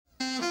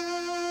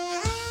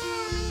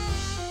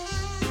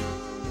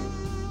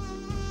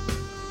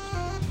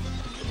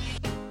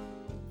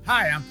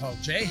Hi, I'm Paul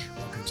J.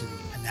 Welcome to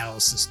the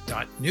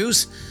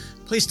analysis.news.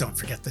 Please don't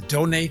forget the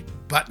donate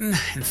button.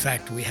 In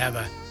fact, we have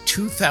a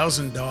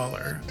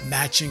 $2,000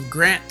 matching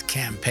grant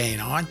campaign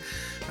on.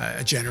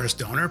 A generous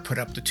donor put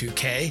up the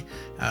 $2,000,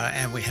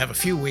 and we have a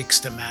few weeks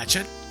to match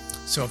it.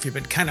 So if you've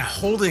been kind of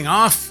holding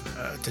off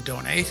to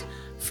donate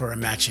for a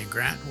matching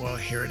grant, well,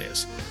 here it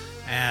is.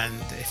 And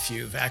if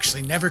you've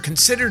actually never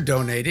considered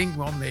donating,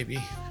 well,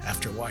 maybe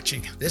after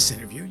watching this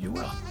interview, you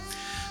will.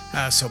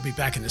 So I'll be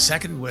back in a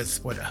second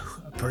with what a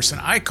person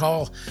I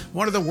call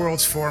one of the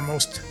world's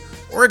foremost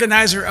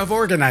organizer of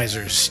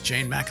organizers,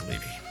 Jane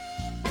McAlevey.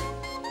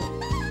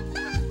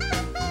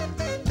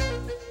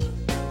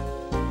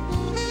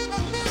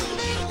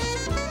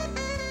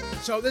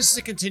 So this is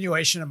a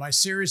continuation of my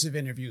series of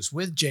interviews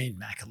with Jane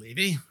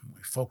McAlevey.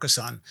 We focus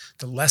on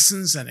the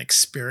lessons and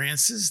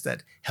experiences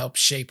that helped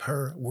shape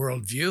her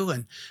worldview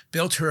and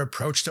built her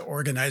approach to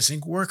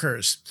organizing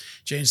workers.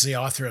 Jane's the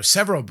author of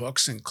several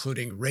books,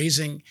 including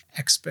Raising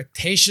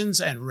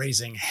Expectations and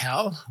Raising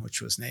Hell, which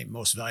was named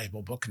Most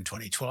Valuable Book in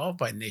 2012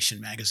 by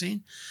Nation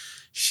magazine.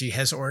 She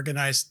has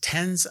organized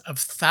tens of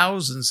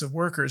thousands of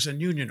workers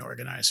and union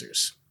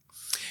organizers.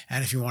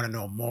 And if you want to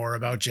know more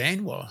about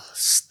Jane, well,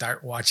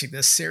 start watching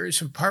this series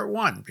from part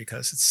one,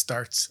 because it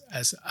starts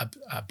as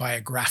a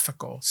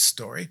biographical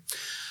story.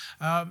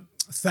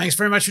 Thanks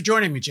very much for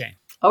joining me, Jane.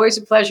 Always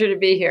a pleasure to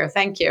be here.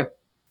 Thank you.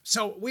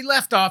 So we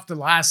left off the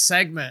last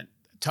segment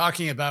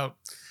talking about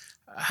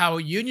how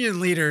union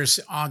leaders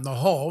on the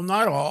whole,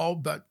 not all,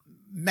 but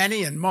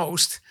many and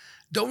most,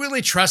 don't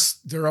really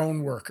trust their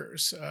own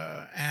workers.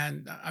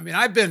 And I mean,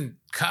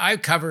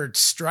 I've covered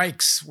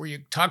strikes where you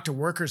talk to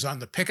workers on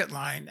the picket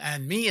line,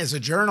 and me as a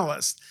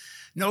journalist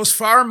knows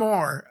far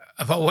more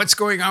about what's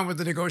going on with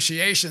the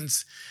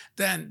negotiations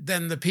than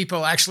the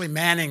people actually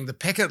manning the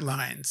picket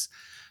lines.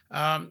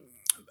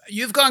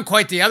 You've gone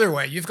quite the other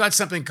way. You've got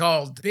something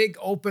called big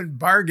open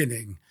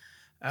bargaining,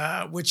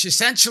 which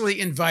essentially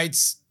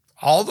invites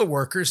all the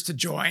workers to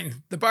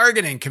join the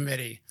bargaining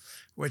committee,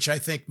 which I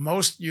think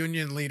most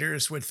union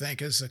leaders would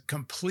think is a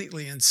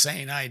completely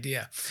insane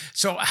idea.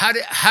 So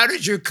how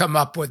did you come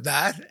up with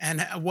that,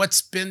 and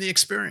what's been the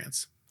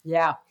experience?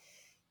 Yeah.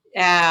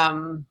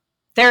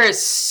 There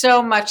is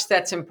so much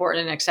that's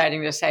important and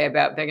exciting to say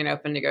about big and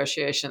open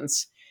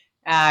negotiations.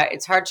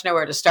 It's hard to know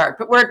where to start,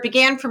 but where it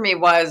began for me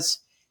was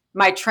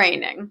my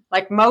training.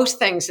 Like most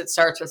things, it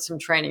starts with some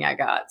training I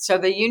got. So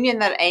the union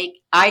that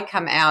I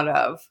come out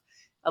of,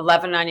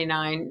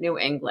 1199 New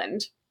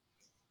England,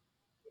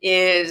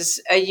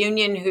 is a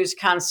union whose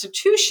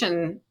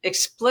constitution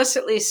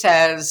explicitly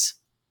says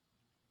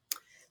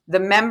the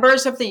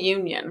members of the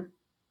union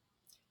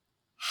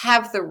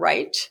have the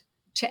right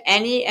to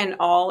any and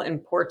all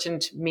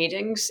important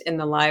meetings in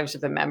the lives of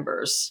the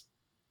members.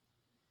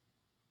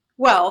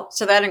 Well,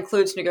 so that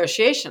includes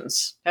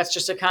negotiations. That's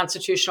just a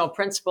constitutional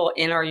principle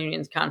in our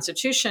union's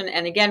constitution.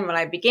 And again, when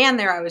I began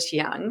there, I was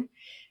young.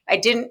 I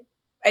didn't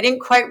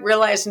quite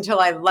realize until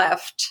I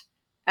left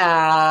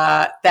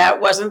that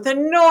wasn't the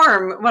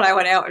norm when I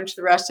went out into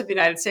the rest of the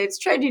United States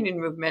trade union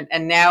movement.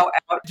 And now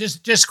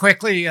just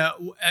quickly, the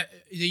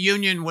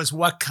union was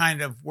what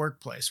kind of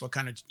workplace? What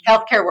kind of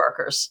healthcare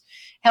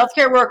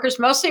workers,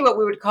 mostly what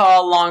we would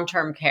call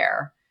long-term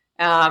care,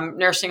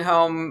 nursing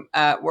home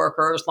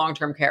workers,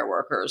 long-term care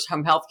workers,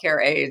 home health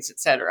care aides, et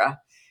cetera,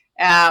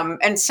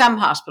 and some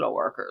hospital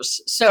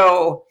workers.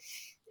 So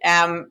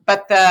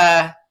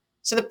the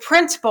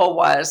principle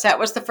was, that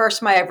was the first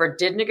time I ever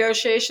did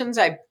negotiations.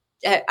 I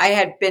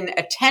had been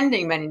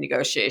attending many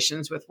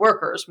negotiations with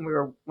workers when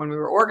we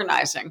were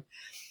organizing.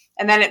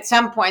 And then at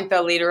some point,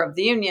 the leader of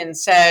the union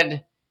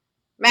said,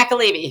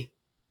 McAlevey,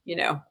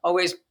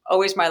 always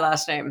my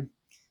last name,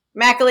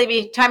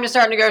 McAlevey, time to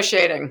start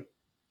negotiating.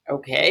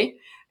 Okay.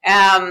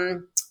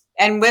 And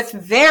with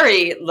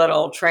very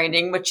little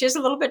training, which is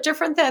a little bit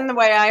different than the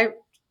way I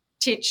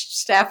teach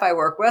staff I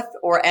work with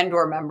or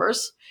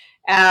members.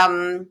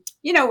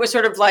 It was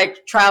sort of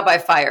like trial by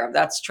fire.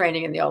 That's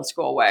training in the old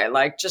school way.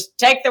 Like, just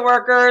take the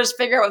workers,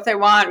 figure out what they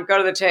want, go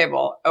to the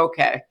table.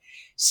 Okay.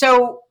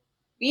 So,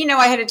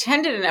 I had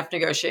attended enough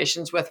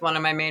negotiations with one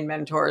of my main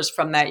mentors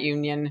from that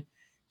union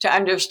to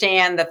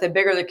understand that the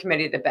bigger the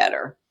committee, the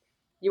better.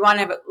 You want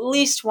to have at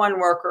least one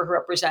worker who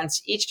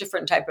represents each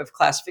different type of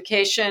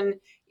classification,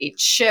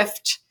 each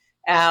shift,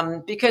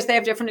 because they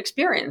have different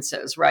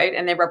experiences, right?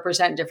 And they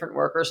represent different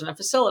workers in a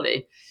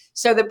facility.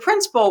 So the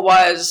principle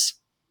was,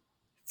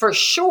 for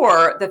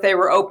sure, that they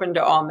were open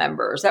to all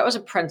members. That was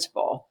a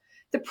principle.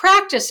 The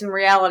practice in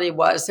reality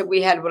was that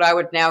we had what I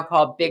would now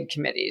call big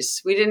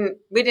committees. We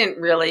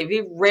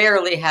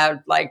rarely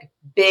had like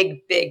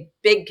big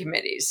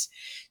committees.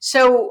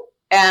 So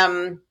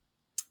that's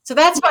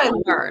what I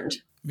learned.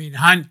 I mean,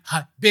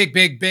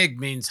 big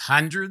means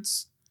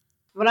hundreds?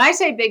 When I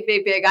say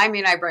big, I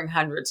mean I bring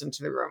hundreds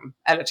into the room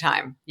at a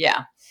time.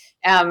 Yeah.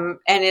 And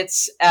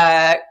it's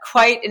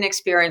quite an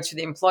experience for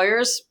the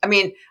employers. I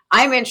mean,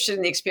 I'm interested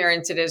in the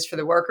experience it is for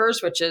the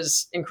workers, which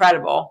is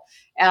incredible.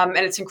 And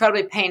it's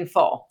incredibly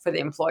painful for the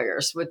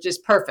employers, which is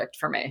perfect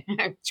for me.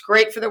 It's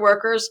great for the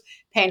workers,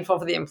 painful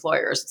for the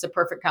employers. It's a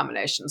perfect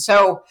combination.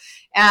 So,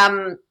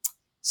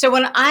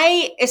 when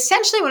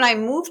I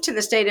moved to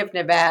the state of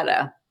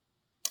Nevada,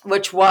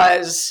 which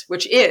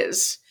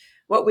is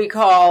what we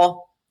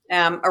call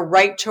a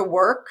right to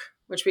work,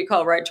 which we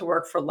call right to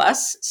work for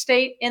less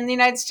state in the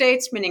United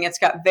States, meaning it's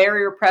got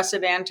very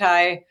repressive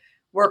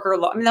anti-worker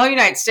law. I mean, the whole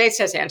United States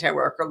has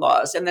anti-worker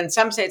laws, and then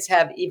some states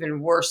have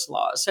even worse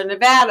laws. So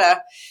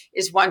Nevada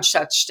is one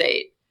such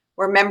state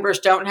where members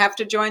don't have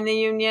to join the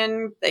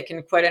union. They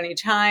can quit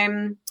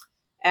anytime.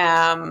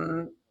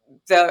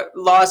 The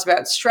laws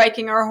about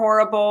striking are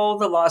horrible.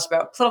 The laws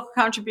about political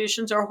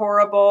contributions are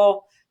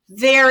horrible.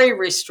 Very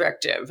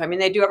restrictive. I mean,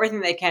 they do everything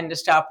they can to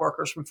stop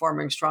workers from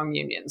forming strong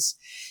unions.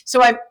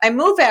 So I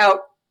move out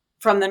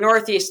from the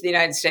Northeast of the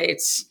United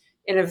States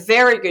in a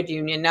very good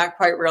union, not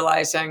quite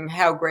realizing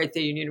how great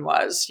the union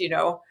was,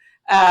 to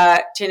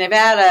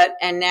Nevada.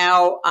 And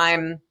now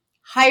I'm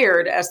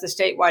hired as the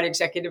statewide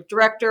executive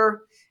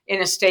director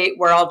in a state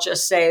where I'll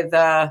just say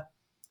the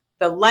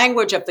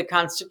language of the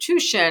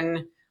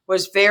Constitution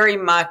was very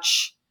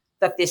much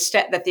that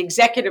the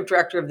executive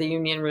director of the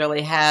union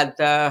really had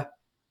the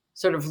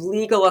sort of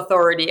legal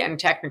authority and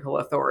technical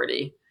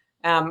authority.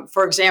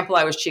 For example,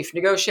 I was chief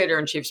negotiator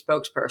and chief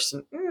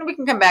spokesperson. We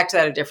can come back to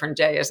that a different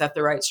day. Is that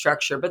the right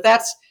structure? But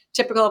that's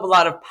typical of a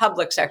lot of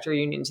public sector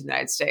unions in the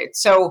United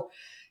States. So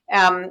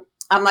I'm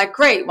like,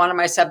 great. One of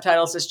my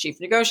subtitles is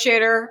chief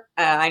negotiator.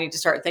 I need to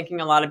start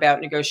thinking a lot about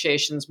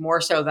negotiations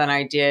more so than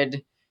I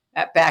did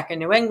back in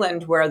New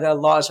England, where the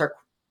laws are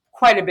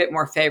quite a bit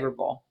more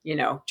favorable,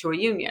 to a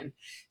union.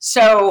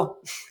 So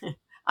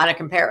on a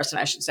comparison,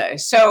 I should say.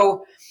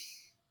 So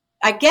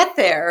I get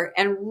there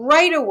and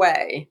right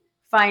away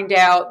find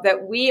out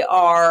that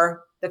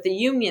the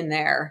union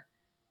there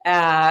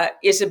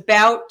is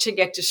about to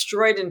get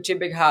destroyed in two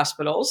big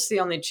hospitals, the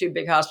only two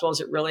big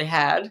hospitals it really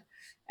had,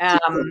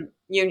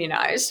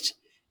 unionized,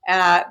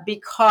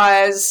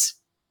 because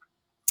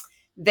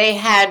they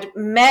had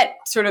met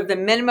sort of the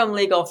minimum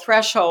legal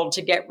threshold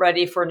to get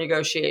ready for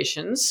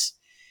negotiations,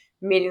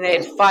 meaning they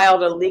had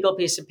filed a legal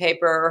piece of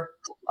paper.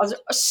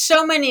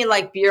 So many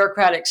like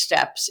bureaucratic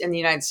steps in the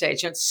United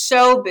States. It's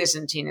so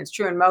Byzantine. It's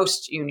true in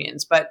most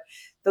unions, but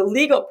the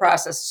legal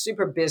process is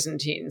super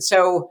Byzantine.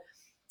 So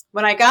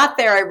when I got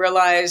there, I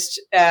realized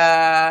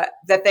that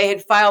they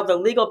had filed the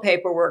legal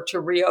paperwork to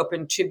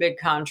reopen two big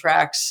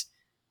contracts,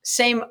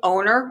 same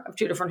owner of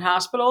two different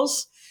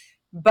hospitals,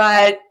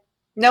 but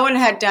no one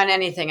had done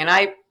anything. And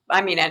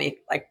I mean,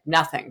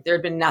 nothing. There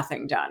had been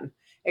nothing done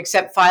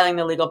except filing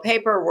the legal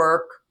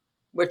paperwork,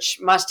 which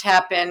must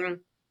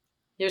happen.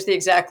 Here's the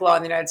exact law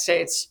in the United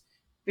States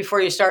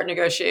before you start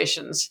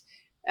negotiations.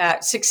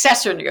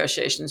 Successor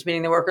negotiations,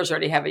 meaning the workers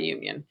already have a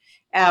union.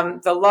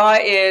 The law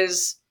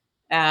is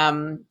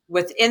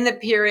within the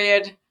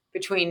period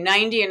between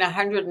 90 and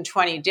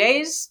 120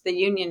 days, the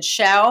union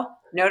shall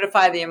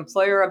notify the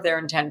employer of their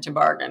intent to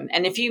bargain.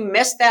 And if you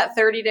miss that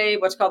 30-day,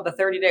 what's called the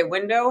 30-day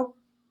window,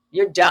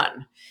 you're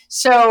done.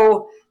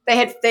 So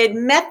they'd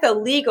met the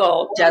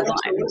legal deadline.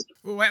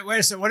 Wait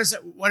a second.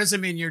 What does it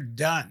mean you're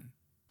done?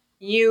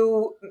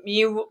 You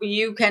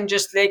can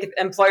just, the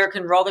employer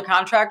can roll the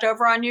contract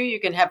over on you. You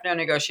can have no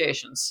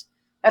negotiations.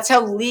 That's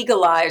how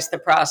legalized the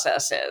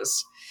process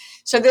is.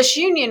 So this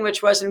union,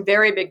 which was in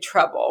very big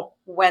trouble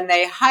when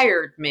they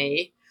hired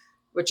me,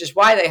 which is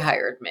why they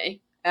hired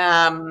me,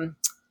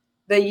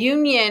 the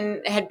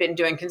union had been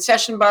doing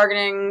concession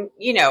bargaining,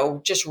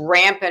 just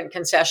rampant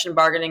concession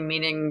bargaining,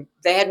 meaning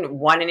they hadn't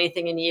won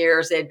anything in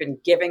years. They had been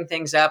giving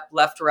things up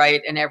left,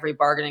 right, in every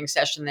bargaining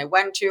session they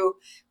went to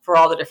for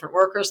all the different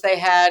workers they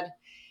had.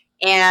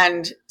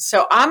 And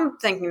so I'm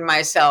thinking to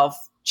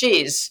myself,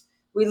 geez,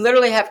 we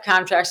literally have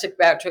contracts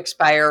about to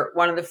expire.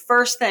 One of the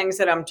first things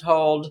that I'm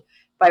told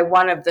by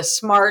one of the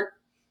smart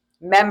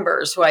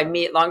members who I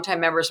meet, longtime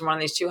members in one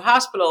of these two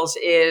hospitals,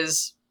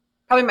 is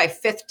probably my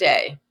fifth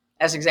day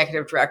as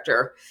executive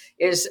director,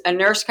 is a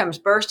nurse comes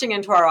bursting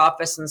into our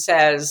office and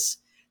says,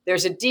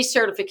 there's a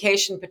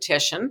decertification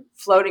petition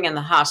floating in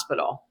the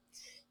hospital.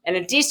 And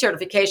a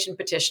decertification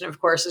petition, of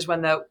course, is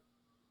when the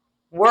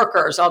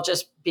workers, I'll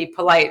just be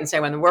polite and say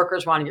when the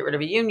workers want to get rid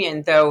of a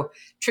union, though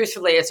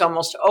truthfully, it's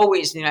almost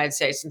always in the United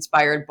States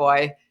inspired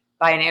by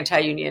an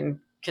anti-union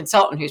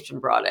consultant who's been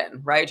brought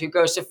in, right? Who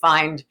goes to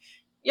find,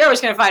 you're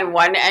always going to find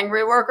one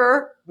angry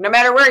worker, no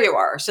matter where you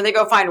are. So they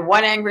go find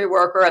one angry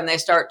worker and they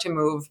start to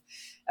move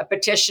a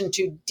petition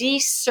to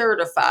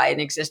decertify an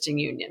existing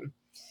union.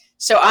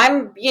 So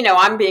I'm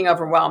being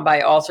overwhelmed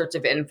by all sorts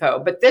of info,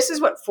 but this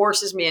is what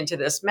forces me into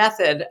this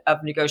method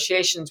of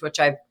negotiations, which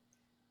I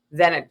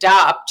then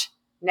adopt.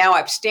 Now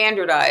I've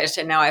standardized,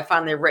 and now I've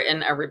finally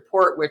written a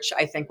report, which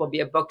I think will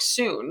be a book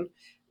soon,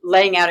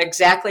 laying out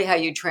exactly how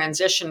you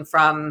transition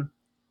from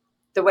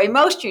the way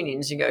most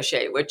unions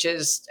negotiate, which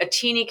is a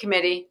teeny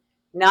committee,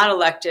 not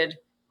elected,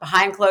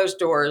 behind closed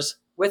doors,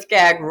 with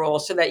gag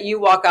rules, so that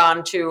you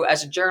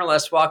as a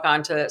journalist, walk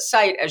onto the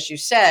site, as you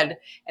said,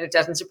 and it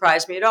doesn't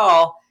surprise me at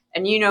all,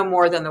 and you know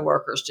more than the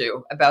workers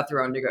do about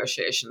their own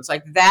negotiations.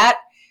 Like that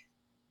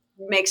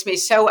makes me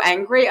so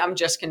angry. I'm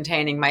just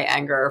containing my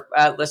anger,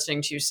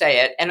 listening to you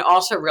say it, and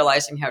also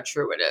realizing how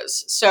true it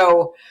is.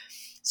 So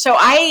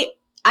I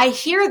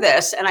hear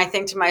this and I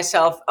think to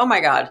myself, oh my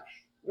God,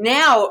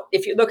 now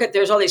if you look at,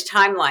 there's all these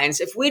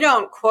timelines. If we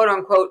don't quote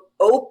unquote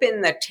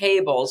open the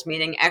tables,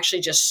 meaning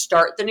actually just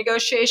start the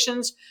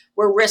negotiations,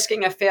 we're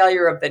risking a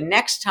failure of the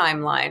next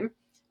timeline,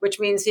 which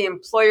means the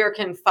employer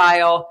can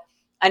file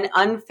an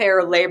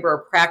unfair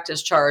labor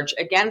practice charge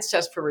against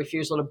us for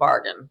refusal to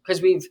bargain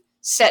because we've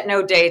set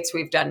no dates,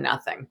 we've done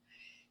nothing.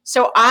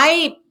 So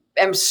I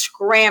am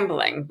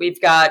scrambling.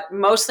 We've got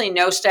mostly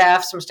no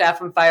staff, some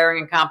staff I'm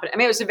firing incompetent. I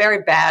mean, it was a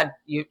very bad,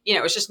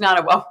 it was just not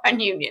a well-run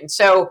union.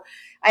 So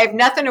I have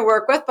nothing to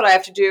work with, but I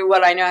have to do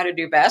what I know how to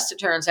do best, it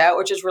turns out,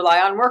 which is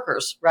rely on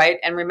workers, right?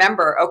 And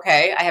remember,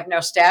 okay, I have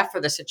no staff for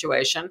the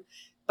situation,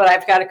 but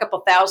I've got a couple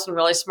thousand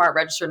really smart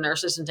registered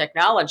nurses and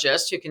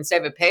technologists who can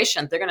save a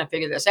patient. They're going to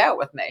figure this out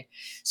with me.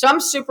 So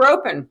I'm super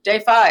open. Day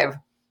 5,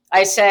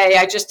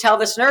 I just tell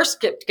this nurse,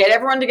 get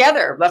everyone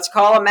together. Let's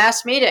call a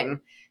mass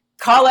meeting.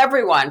 Call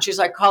everyone. She's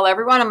like, call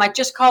everyone. I'm like,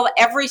 just call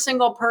every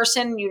single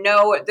person.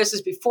 This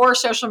is before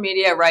social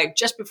media, right?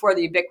 Just before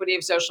the ubiquity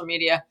of social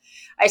media.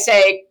 I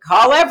say,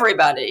 call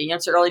everybody.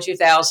 It's the early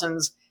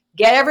 2000s.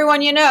 Get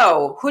everyone you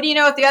know. Who do you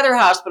know at the other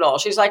hospital?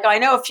 She's like, I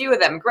know a few of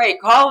them. Great,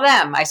 call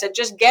them. I said,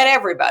 just get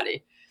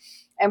everybody.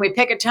 And we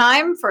pick a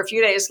time for a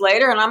few days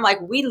later. And I'm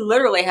like, we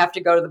literally have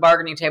to go to the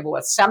bargaining table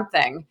with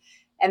something.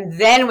 And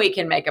then we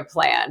can make a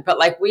plan.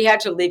 But we had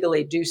to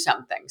legally do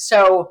something.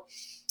 So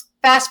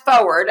fast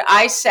forward,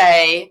 I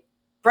say,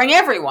 bring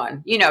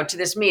everyone, to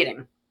this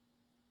meeting.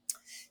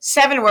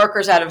 7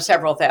 workers out of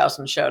several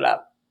thousand showed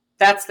up.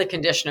 That's the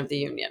condition of the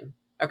union.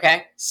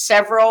 Okay.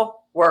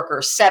 Several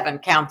workers, 7,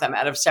 count them,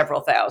 out of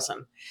several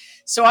thousand.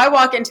 So I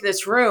walk into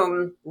this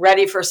room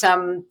ready for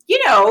some,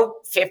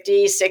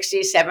 50,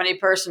 60, 70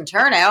 person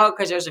turnout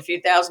because there's a few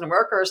thousand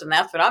workers and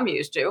that's what I'm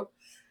used to.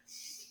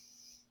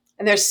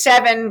 And there's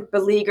 7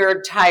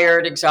 beleaguered,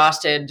 tired,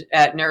 exhausted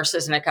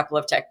nurses and a couple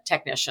of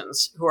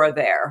technicians who are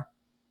there.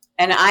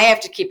 And I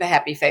have to keep a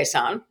happy face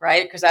on,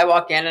 right? Because I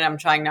walk in and I'm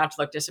trying not to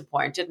look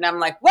disappointed. And I'm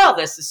like, well,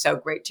 this is so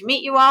great to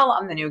meet you all.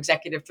 I'm the new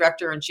executive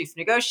director and chief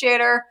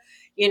negotiator.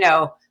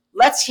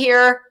 Let's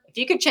hear, if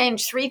you could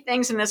change 3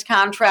 things in this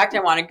contract,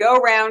 I want to go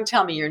around,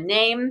 tell me your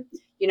name,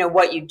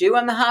 what you do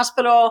in the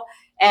hospital,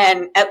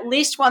 and at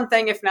least 1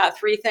 thing, if not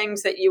 3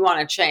 things that you want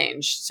to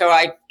change. So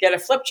I get a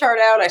flip chart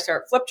out, I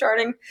start flip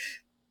charting,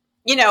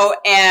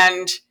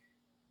 and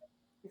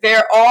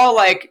they're all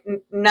like,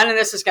 none of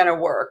this is going to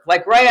work,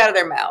 right out of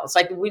their mouths.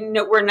 We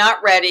know we're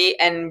not ready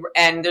and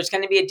there's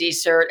going to be a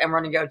decert and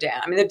we're going to go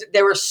down. I mean,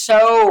 they were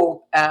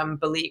so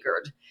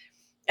beleaguered.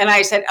 And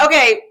I said,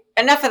 okay,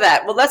 enough of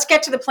that. Well, let's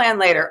get to the plan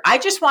later. I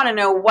just want to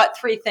know what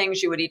 3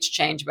 things you would each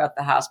change about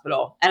the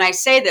hospital. And I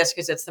say this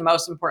because it's the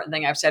most important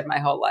thing I've said my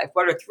whole life.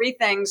 What are 3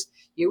 things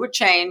you would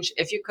change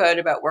if you could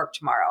about work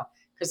tomorrow?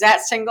 Because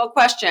that single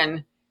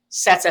question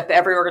sets up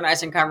every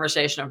organizing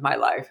conversation of my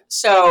life.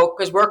 So,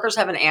 because workers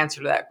have an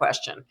answer to that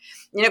question.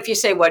 If you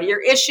say, what are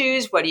your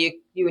issues? What do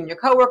you and your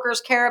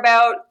coworkers care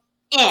about?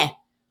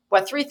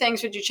 What 3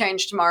 things would you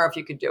change tomorrow if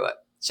you could do it?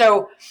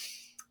 So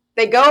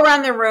they go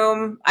around the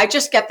room. I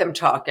just get them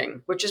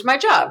talking, which is my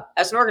job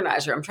as an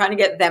organizer. I'm trying to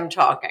get them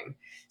talking.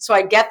 So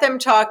I get them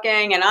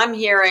talking and I'm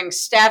hearing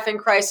staffing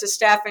crisis,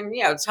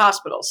 it's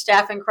hospitals,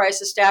 staffing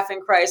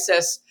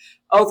crisis,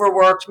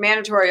 overworked,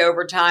 mandatory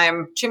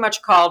overtime, too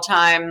much call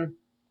time.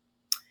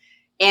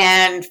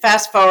 And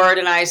fast forward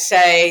and I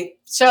say,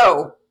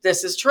 so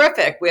this is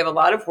terrific. We have a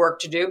lot of work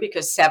to do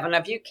because 7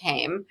 of you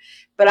came,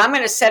 but I'm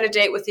going to set a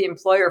date with the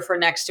employer for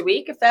next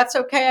week. If that's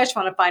okay, I just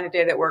want to find a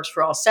day that works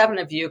for all 7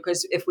 of you.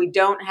 Because if we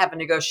don't have a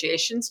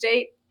negotiations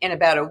date in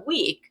about a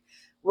week,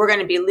 we're going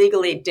to be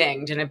legally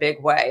dinged in a big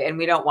way. And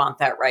we don't want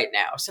that right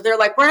now. So they're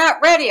like, we're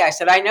not ready. I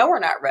said, I know we're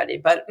not ready,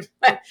 but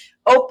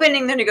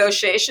opening the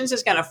negotiations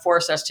is going to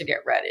force us to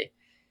get ready.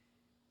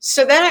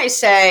 So then I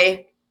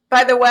say,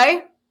 by the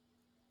way,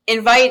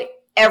 invite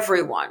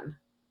everyone.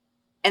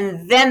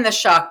 And then the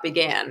shock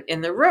began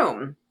in the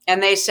room.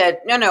 And they said,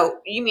 no,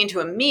 you mean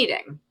to a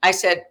meeting? I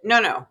said,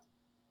 no,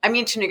 I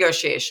mean to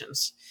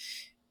negotiations.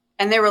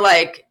 And they were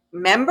like,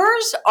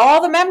 members,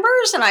 all the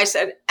members? And I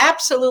said,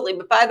 absolutely.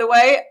 But by the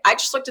way, I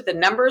just looked at the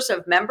numbers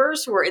of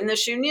members who are in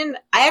this union.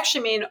 I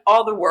actually mean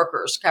all the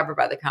workers covered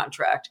by the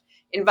contract.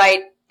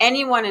 Invite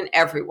anyone and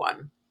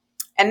everyone.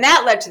 And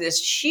that led to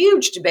this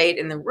huge debate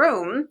in the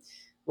room.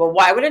 Well,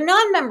 why would a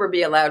non-member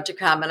be allowed to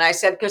come? And I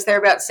said, because they're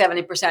about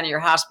 70% of your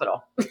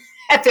hospital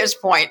at this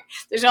point.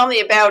 There's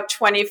only about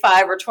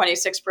 25 or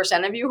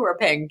 26% of you who are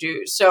paying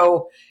dues.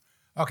 So,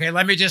 okay,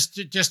 let me just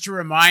to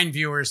remind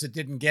viewers that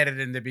didn't get it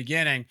in the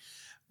beginning,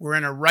 we're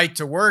in a right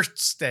to work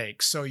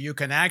stake. So you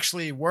can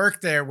actually work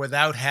there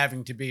without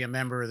having to be a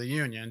member of the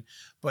union,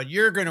 but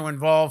you're going to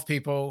involve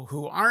people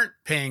who aren't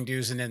paying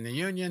dues and in the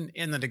union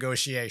in the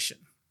negotiation.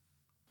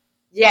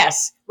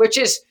 Yes, which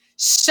is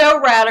so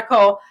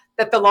radical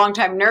that the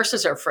longtime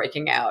nurses are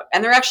freaking out.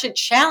 And they're actually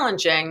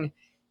challenging,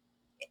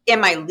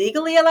 am I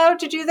legally allowed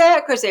to do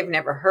that? Because they've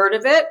never heard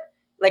of it.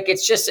 like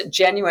it's just a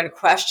genuine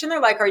question. They're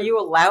like, are you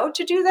allowed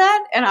to do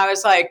that? And I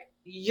was like,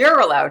 you're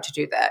allowed to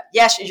do that.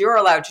 Yes, you're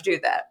allowed to do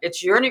that.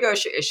 It's your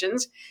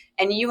negotiations,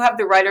 and you have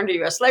the right under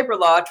US labor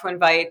law to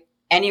invite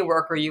any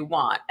worker you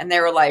want. And they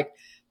were like,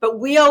 but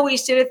we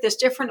always did it this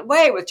different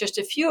way with just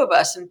a few of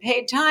us and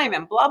paid time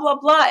and blah, blah,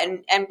 blah,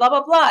 and blah,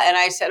 blah, blah. And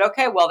I said,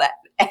 okay, well,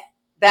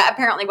 that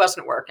apparently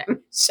wasn't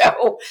working.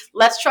 So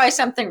let's try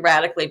something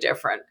radically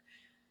different.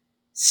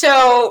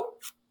 So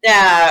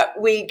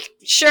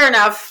sure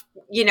enough,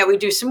 we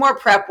do some more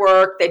prep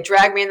work. They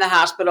drag me in the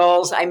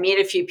hospitals. I meet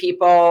a few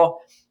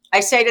people. I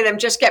say to them,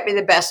 just get me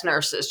the best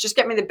nurses. Just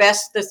get me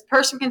this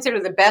person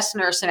considered the best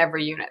nurse in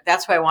every unit.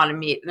 That's who I want to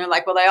meet. And they're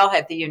like, well, they all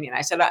hate the union.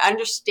 I said, I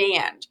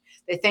understand.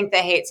 They think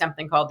they hate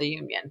something called the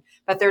union,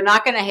 but they're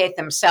not going to hate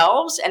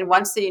themselves. And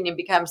once the union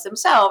becomes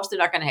themselves, they're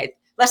not going to hate.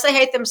 Unless they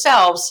hate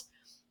themselves,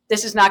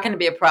 this is not going to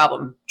be a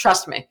problem.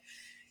 Trust me.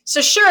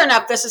 So sure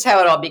enough, this is how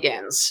it all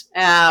begins.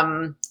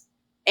 And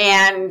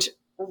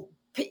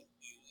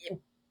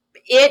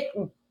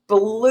it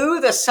blew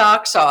the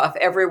socks off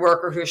every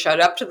worker who showed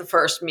up to the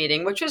first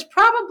meeting, which was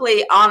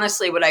probably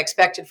honestly what I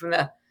expected from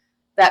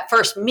that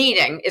first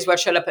meeting is what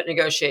showed up at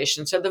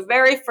negotiation. So the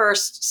very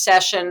first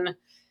session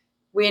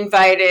we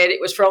invited, it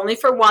was only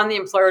for one. The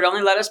employer would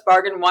only let us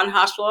bargain one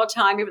hospital at a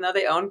time, even though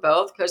they owned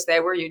both because they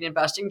were union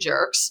busting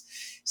jerks.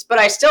 But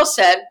I still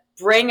said,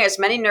 bring as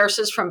many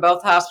nurses from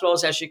both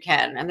hospitals as you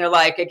can. And they're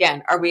like,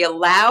 again, are we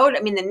allowed?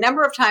 I mean, the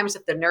number of times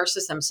that the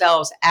nurses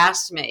themselves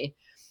asked me,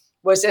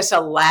 was this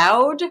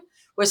allowed?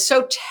 Was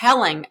so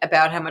telling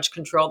about how much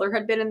control there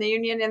had been in the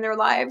union in their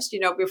lives,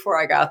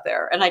 before I got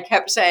there. And I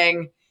kept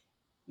saying,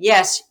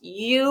 yes,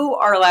 you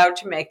are allowed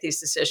to make these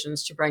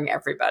decisions to bring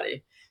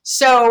everybody.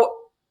 So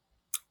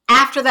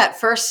after that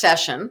first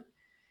session,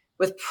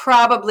 with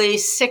probably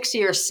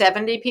 60 or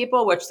 70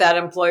 people, which that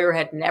employer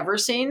had never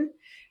seen,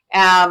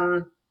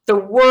 the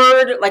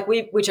word, like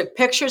we took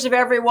pictures of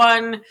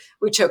everyone,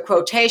 we took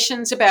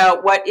quotations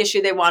about what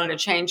issue they wanted to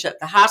change at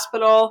the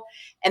hospital.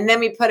 And then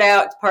we put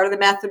out, part of the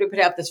method, we put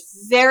out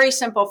this very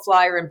simple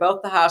flyer in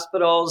both the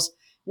hospitals,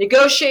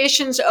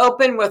 negotiations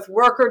open with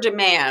worker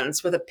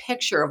demands, with a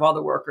picture of all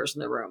the workers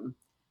in the room.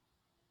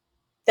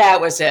 That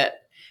was it.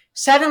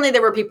 Suddenly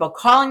there were people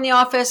calling the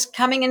office,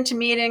 coming into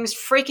meetings,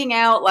 freaking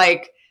out,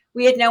 like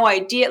we had no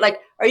idea. Like,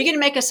 are you going to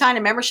make us sign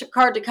a membership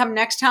card to come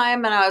next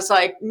time? And I was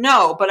like,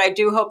 no, but I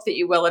do hope that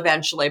you will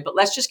eventually. But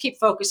let's just keep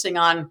focusing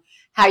on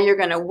how you're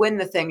going to win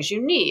the things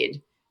you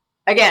need.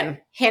 Again,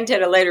 hint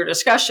at a later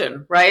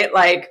discussion, right?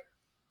 Like,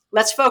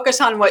 let's focus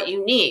on what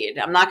you need.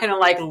 I'm not going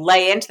to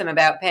lay into them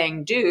about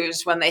paying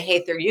dues when they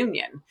hate their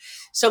union.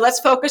 So let's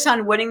focus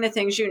on winning the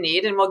things you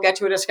need, and we'll get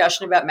to a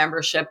discussion about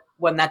membership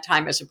when that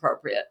time is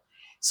appropriate.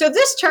 So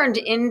this turned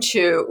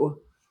into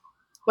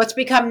what's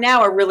become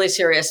now a really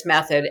serious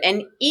method.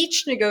 And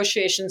each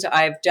negotiations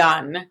I've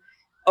done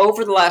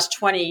over the last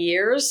 20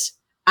 years,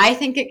 I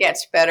think it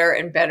gets better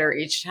and better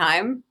each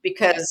time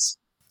because.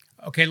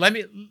 Okay, let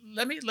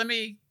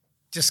me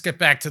just get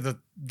back to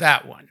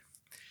that one.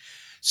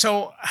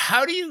 So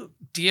how do you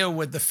deal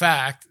with the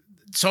fact?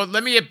 So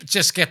let me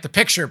just get the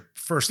picture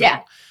first of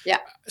all. Yeah.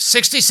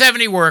 60,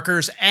 70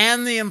 workers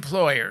and the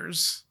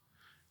employers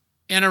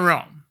in a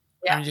room.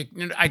 Yeah. I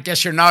mean, I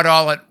guess you're not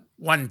all at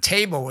one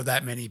table with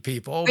that many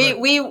people.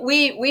 We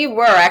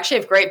were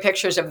actually have great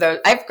pictures of those.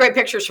 I have great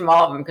pictures from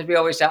all of them because we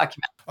always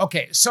document.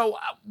 Okay, so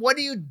what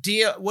do you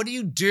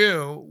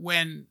do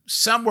when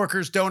some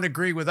workers don't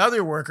agree with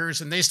other workers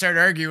and they start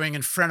arguing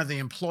in front of the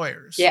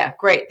employers? Yeah,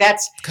 great.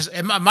 That's because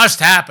it must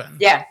happen.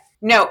 Yeah.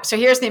 No. So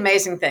here's the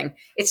amazing thing.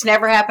 It's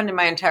never happened in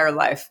my entire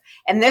life,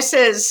 and this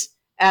is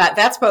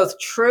that's both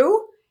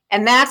true,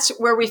 and that's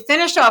where we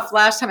finished off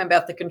last time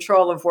about the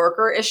control of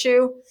worker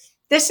issue.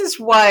 This is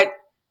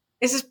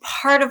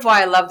part of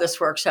why I love this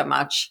work so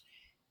much.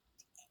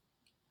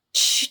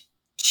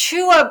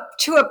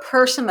 To a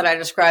person that I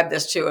describe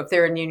this to, if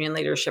they're in union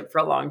leadership for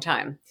a long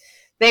time,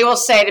 they will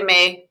say to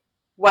me,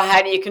 well,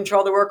 how do you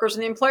control the workers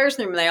and the employers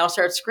in the room? And they all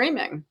start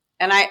screaming.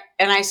 And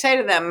I say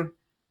to them,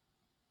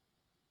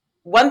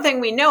 one thing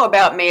we know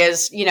about me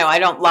is, I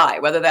don't lie,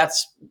 whether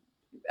that's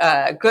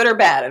good or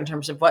bad in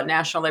terms of what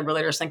national labor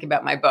leaders think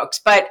about my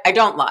books, but I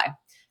don't lie.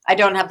 I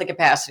don't have the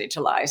capacity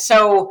to lie.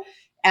 So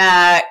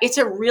it's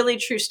a really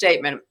true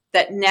statement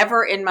that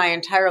never in my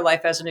entire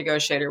life as a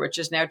negotiator, which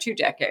is now 2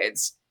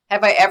 decades,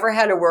 have I ever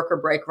had a worker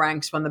break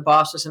ranks when the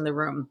boss was in the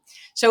room.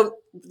 So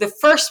the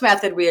first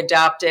method we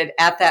adopted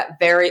at that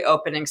very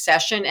opening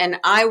session, and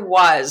I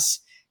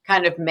was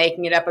kind of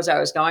making it up as I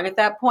was going at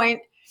that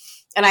point,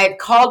 and I had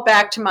called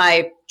back to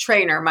my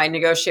trainer, my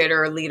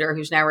negotiator or leader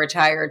who's now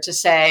retired, to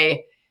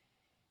say,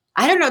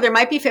 I don't know, there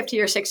might be 50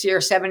 or 60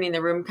 or 70 in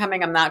the room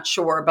coming. I'm not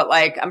sure, but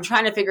I'm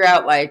trying to figure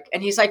out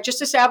and he's like,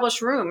 just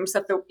establish rooms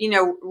that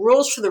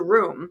rules for the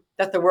room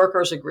that the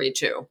workers agree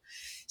to.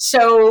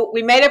 So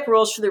we made up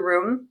rules for the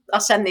room. I'll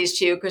send these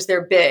to you because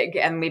they're big,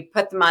 and we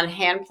put them on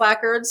hand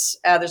placards.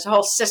 There's a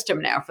whole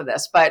system now for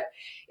this, but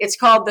it's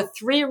called the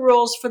 3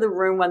 rules for the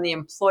room when the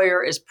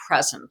employer is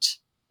present.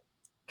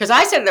 Because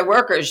I said to the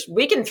workers,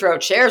 we can throw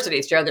chairs at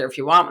each other if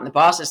you want when the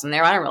boss is in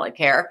there. I don't really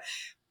care.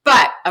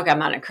 But, okay, I'm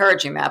not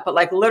encouraging that, but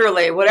like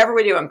literally whatever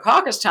we do in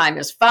caucus time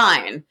is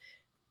fine.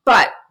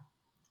 But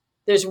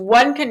there's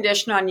one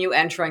condition on you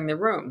entering the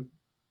room.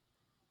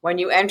 When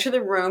you enter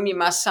the room, you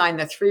must sign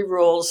the 3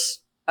 rules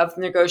of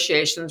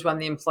negotiations when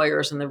the employer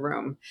is in the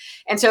room.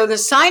 And so the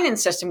sign-in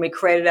system we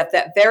created at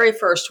that very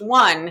first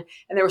one,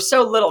 and there was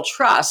so little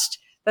trust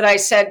that I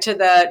said to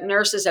the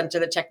nurses and to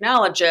the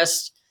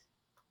technologists,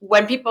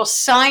 when people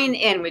sign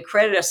in, we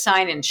created a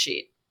sign-in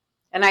sheet.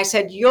 And I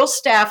said, you'll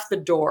staff the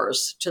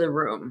doors to the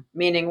room,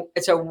 meaning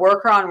it's a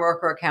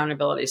worker-on-worker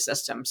accountability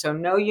system. So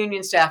no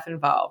union staff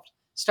involved.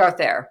 Start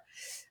there.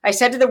 I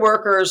said to the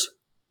workers,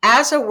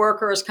 as a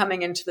worker is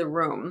coming into the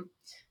room,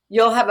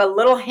 you'll have a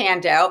little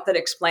handout that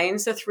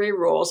explains the 3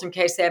 rules in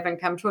case they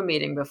haven't come to a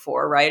meeting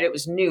before, right? It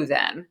was new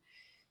then.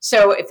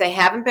 So if they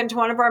haven't been to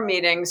one of our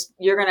meetings,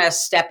 you're going to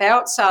step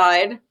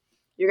outside.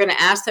 You're going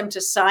to ask them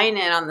to sign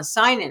in on the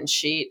sign-in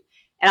sheet.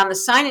 And on the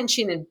sign-in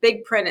sheet in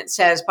big print, it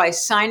says, by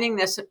signing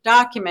this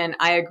document,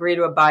 I agree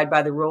to abide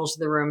by the rules of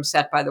the room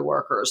set by the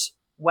workers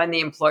when the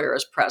employer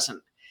is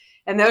present.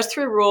 And those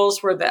 3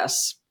 rules were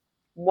this.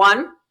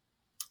 1,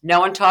 no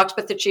one talks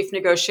with the chief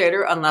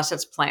negotiator unless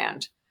it's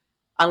planned.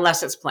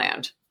 Unless it's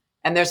planned.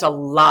 And there's a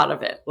lot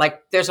of it.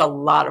 Like there's a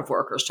lot of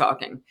workers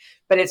talking.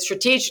 But it's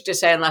strategic to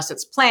say unless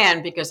it's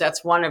planned because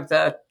that's one of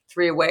the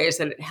 3 ways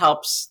that it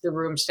helps the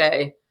room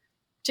stay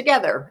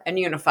together and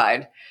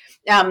unified.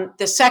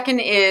 The second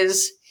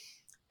is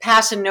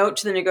pass a note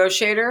to the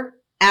negotiator.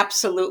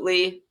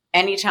 Absolutely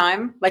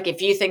anytime. Like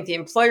if you think the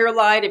employer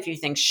lied, if you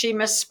think she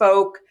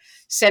misspoke,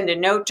 send a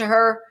note to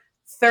her.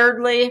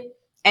 Thirdly,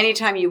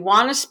 anytime you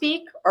want to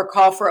speak or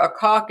call for a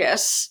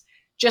caucus,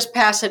 just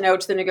pass a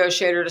note to the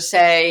negotiator to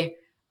say,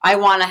 I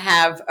want to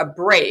have a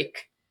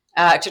break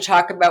to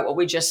talk about what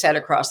we just said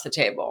across the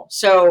table.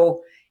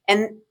 So,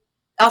 and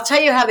I'll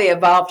tell you how they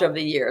evolved over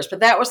the years, but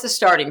that was the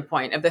starting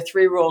point of the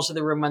 3 rules of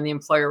the room when the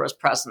employer was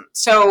present.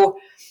 So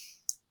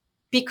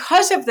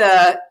because it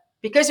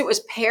was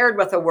paired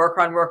with a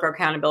worker-on-worker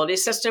accountability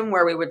system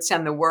where we would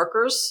send the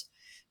workers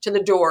to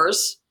the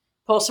doors,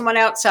 pull someone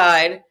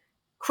outside,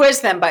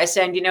 quiz them by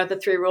saying, do you know what the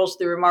 3 rules of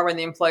the room are when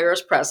the employer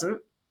is present?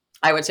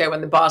 I would say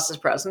when the boss is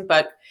present,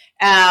 but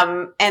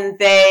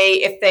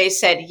if they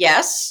said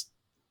yes,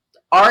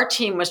 our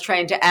team was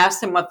trained to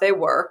ask them what they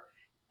were.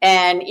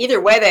 And either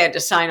way, they had to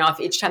sign off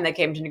each time they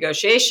came to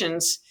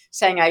negotiations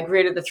saying, I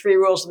agree to the 3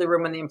 rules of the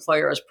room when the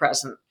employer is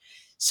present.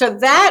 So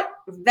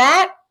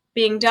that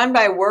being done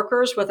by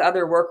workers with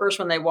other workers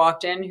when they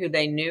walked in who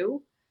they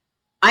knew,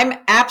 I'm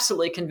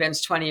absolutely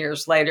convinced 20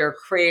 years later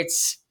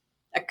creates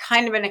a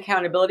kind of an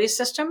accountability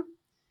system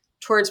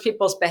towards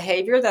people's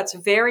behavior that's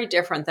very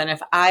different than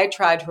if I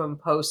tried to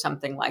impose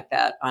something like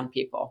that on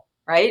people,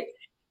 right?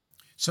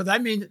 So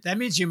that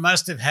means you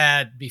must have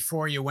had,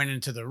 before you went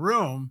into the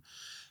room,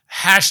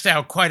 hashed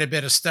out quite a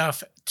bit of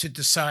stuff to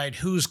decide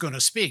who's going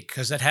to speak,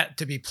 because it had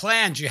to be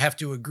planned. You have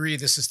to agree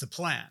this is the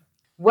plan.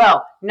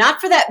 Well,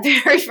 not for that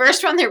very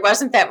first one. There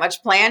wasn't that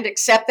much planned,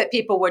 except that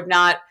people would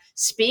not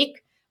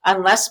speak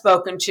unless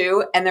spoken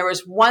to. And there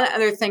was one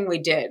other thing we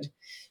did.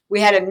 We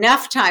had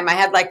enough time. I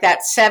had like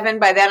that 7.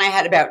 By then I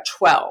had about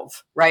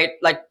 12, right?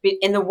 Like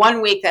in the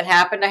 1 week that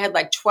happened, I had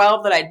like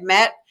 12 that I'd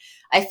met.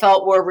 I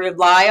felt were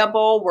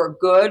reliable, were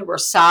good, were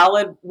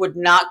solid, would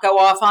not go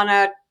off on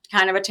a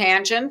kind of a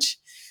tangent,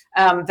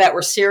 that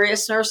were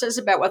serious nurses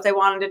about what they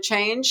wanted to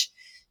change.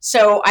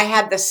 So I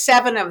had the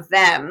 7 of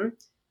them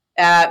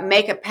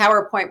make a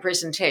PowerPoint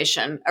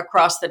presentation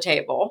across the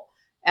table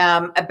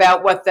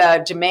about what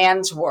the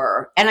demands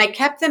were. And I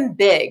kept them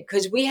big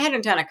because we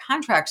hadn't done a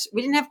contract.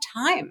 We didn't have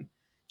time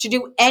to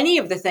do any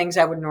of the things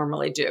I would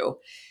normally do.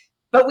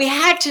 But we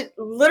had to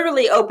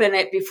literally open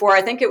it before,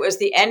 I think it was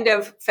the end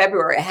of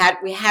February.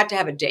 We had to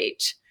have a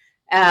date,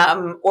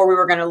 or we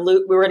were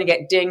going to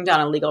get dinged on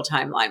a legal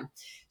timeline.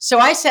 So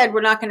I said,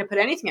 we're not going to put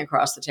anything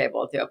across the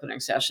table at the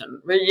opening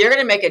session. You're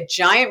going to make a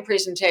giant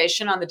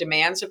presentation on the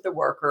demands of the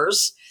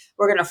workers.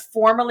 We're going to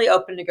formally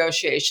open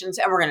negotiations,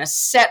 and we're going to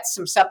set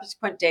some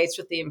subsequent dates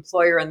with the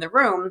employer in the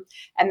room.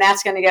 And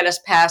that's going to get us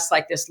past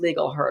like this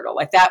legal hurdle.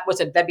 Like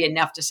that'd be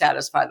enough to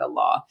satisfy the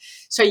law.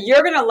 So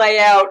you're going to lay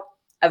out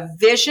a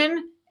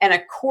vision and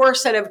a core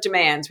set of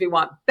demands. We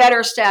want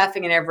better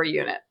staffing in every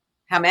unit.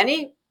 How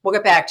many? We'll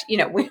get back to,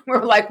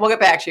 we'll get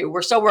back to you.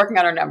 We're still working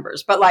on our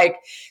numbers, but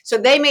so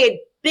they made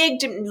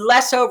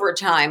less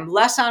overtime,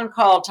 less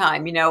on-call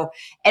time,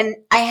 and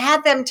I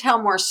had them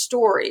tell more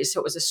stories.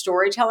 So it was a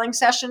storytelling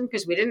session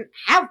because we didn't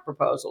have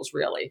proposals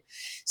really.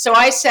 So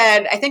I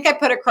said, I think I had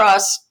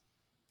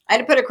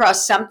to put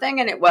across something,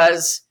 and it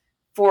was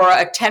for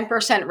a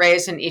 10%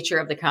 raise in each year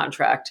of the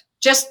contract,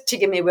 just to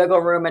give me wiggle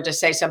room and to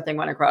say something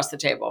went across the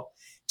table.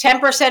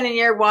 10% in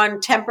year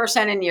 1,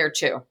 10% in year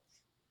 2.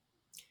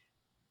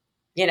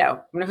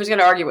 Who's going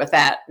to argue with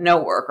that?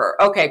 No worker.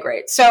 Okay,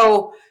 great.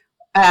 So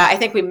I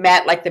think we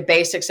met like the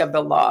basics of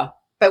the law,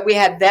 but we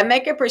had them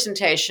make a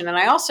presentation. And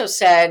I also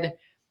said,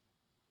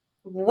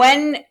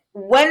 when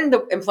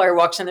the employer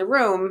walks in the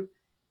room,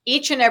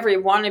 each and every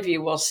one of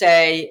you will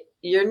say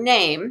your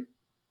name,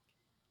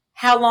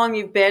 how long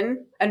you've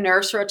been a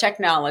nurse or a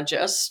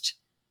technologist,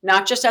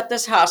 not just at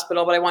this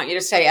hospital, but I want you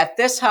to say at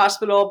this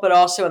hospital, but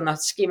also in the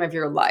scheme of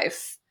your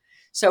life.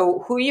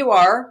 So who you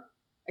are,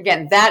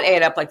 again, that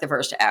ate up like the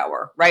first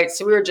hour, right?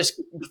 So we were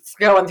just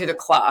going through the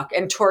clock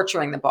and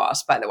torturing the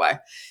boss, by the way.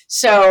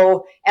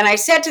 So, and I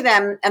said to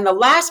them, and the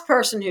last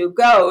person who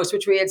goes,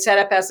 which we had set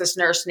up as this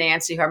nurse,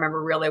 Nancy, who I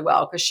remember really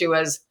well, because she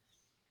was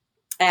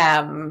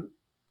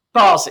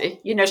ballsy,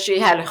 she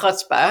had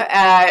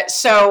chutzpah.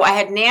 So I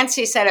had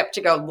Nancy set up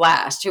to go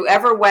last.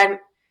 Whoever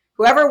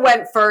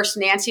went first,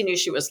 Nancy knew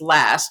she was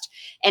last.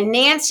 And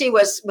Nancy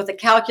was with a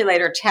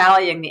calculator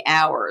tallying the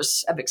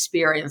hours of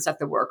experience that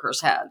the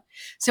workers had.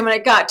 So when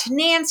it got to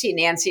Nancy,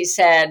 Nancy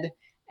said,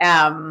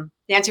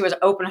 Nancy was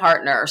open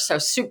heart nurse, so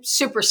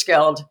super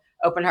skilled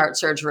open heart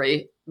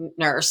surgery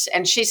nurse.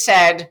 And she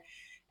said,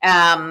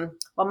 well,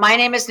 my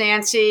name is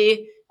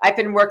Nancy. I've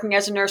been working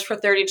as a nurse for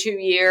 32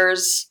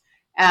 years.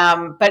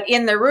 But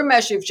in the room,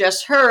 as you've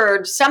just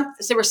heard,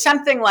 there was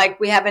something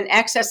like we have an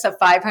excess of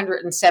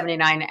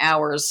 579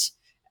 hours,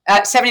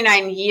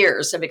 79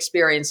 years of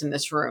experience in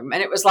this room.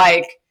 And it was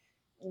like,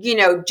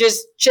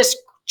 just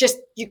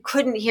you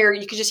could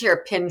just hear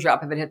a pin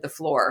drop if it hit the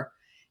floor.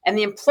 And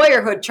the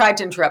employer who had tried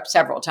to interrupt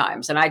several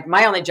times. And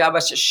my only job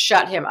was to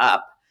shut him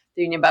up,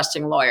 the union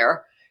busting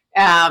lawyer.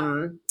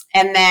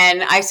 And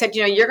then I said,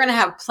 you're going to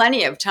have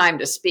plenty of time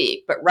to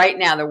speak, but right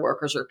now the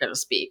workers are going to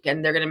speak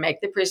and they're going to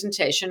make the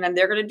presentation and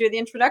they're going to do the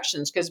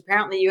introductions because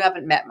apparently you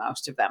haven't met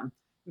most of them.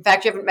 In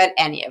fact, you haven't met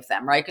any of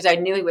them, right? Because I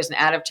knew he was an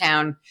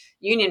out-of-town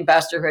union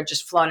buster who had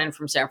just flown in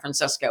from San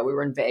Francisco. We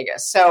were in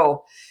Vegas.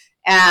 So,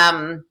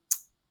 and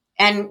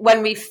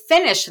when we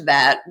finished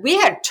that, we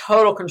had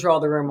total control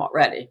of the room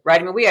already, right?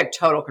 I mean, we had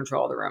total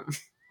control of the room.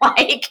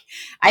 Like,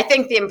 I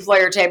think the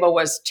employer table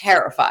was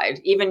terrified,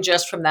 even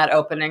just from that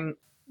opening.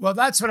 Well,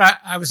 that's what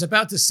I was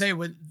about to say.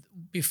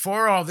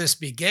 Before all this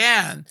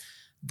began,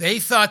 they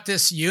thought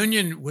this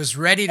union was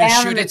ready to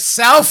shoot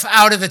itself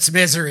out of its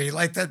misery.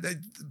 Like,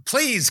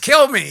 please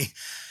kill me.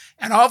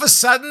 And all of a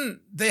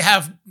sudden, they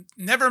have,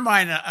 never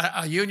mind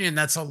a union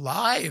that's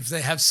alive,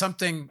 they have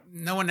something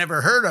no one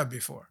ever heard of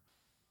before.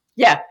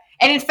 Yeah.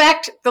 And in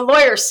fact, the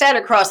lawyer said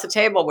across the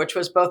table, which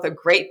was both a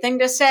great thing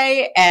to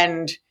say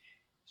and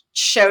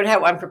showed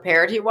how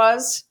unprepared he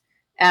was.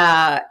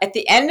 At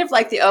the end of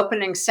the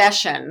opening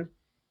session,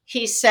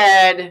 he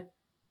said,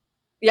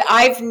 yeah,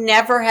 I've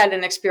never had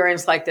an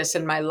experience like this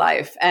in my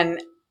life.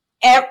 And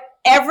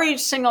every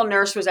single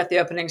nurse was at the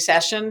opening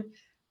session.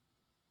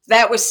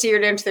 That was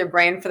seared into their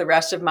brain for the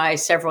rest of my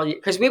several years.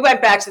 Because we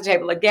went back to the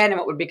table again and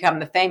what would become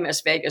the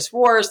famous Vegas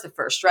Wars, the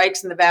first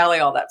strikes in the Valley,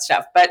 all that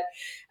stuff. But,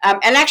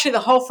 and actually the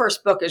whole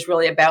first book is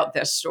really about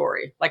this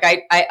story. Like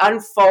I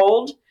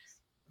unfold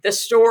the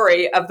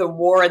story of the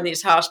war in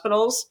these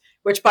hospitals,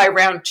 which by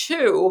round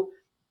 2,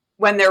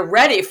 when they're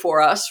ready for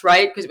us,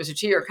 right? Because it was a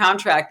 2-year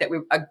contract that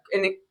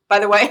and by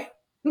the way,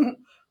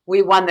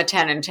 we won the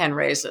 10 and 10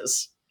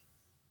 raises.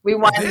 We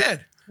won.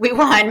 We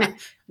won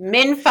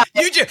min 5.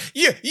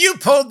 You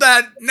pulled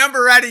that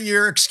number out of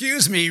your,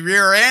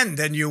 rear end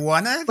and you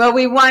won it? Well,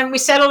 we won. We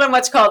settled on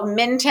what's called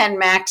min 5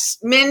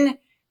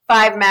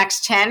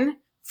 max 10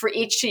 for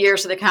each 2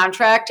 years of the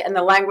contract. And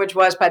the language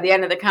was by the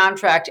end of the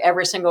contract,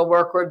 every single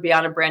worker would be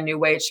on a brand new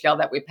wage scale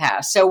that we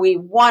passed. So we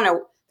won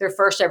their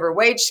first ever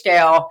wage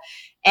scale.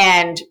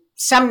 And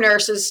some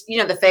nurses,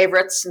 the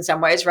favorites in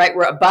some ways, right,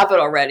 were above it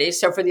already.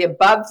 So for the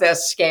above the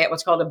scale,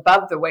 what's called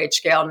above the wage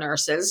scale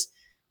nurses,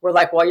 we're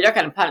like, well, you're not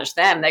going to punish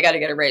them. They got to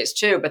get a raise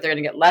too, but they're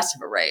going to get less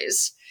of a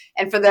raise.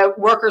 And for the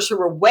workers who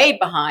were way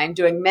behind,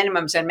 doing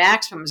minimums and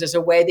maximums is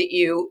a way that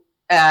you,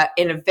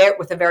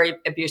 with a very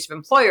abusive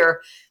employer,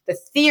 the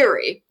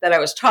theory that I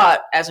was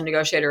taught as a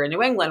negotiator in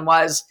New England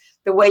was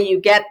the way you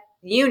get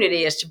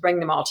unity is to bring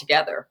them all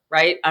together,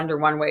 right, under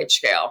one wage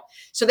scale.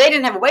 So they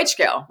didn't have a wage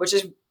scale, which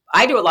is,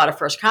 I do a lot of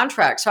first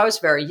contracts, so I was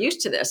very used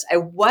to this. I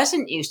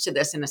wasn't used to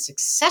this in a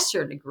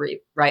successor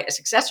degree, right? A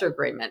successor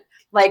agreement.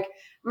 I'm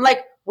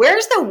like,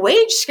 where's the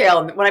wage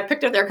scale? When I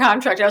picked up their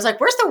contract, I was like,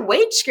 where's the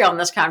wage scale in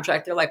this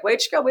contract? They're like,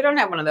 wage scale? We don't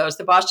have one of those.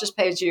 The boss just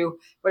pays you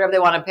whatever they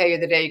want to pay you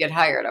the day you get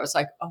hired. I was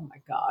like, oh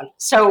my God.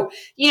 So,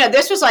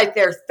 this was like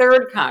their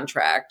third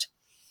contract.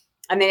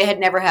 And they'd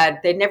never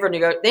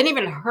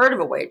even heard of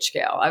a wage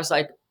scale. I was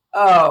like,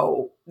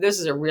 oh, this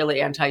is a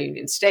really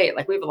anti-union state.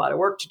 Like, we have a lot of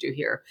work to do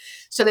here.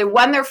 So they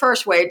won their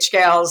first wage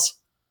scales.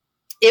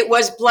 It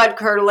was blood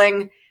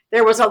curdling.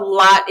 There was a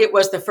lot. It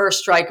was the first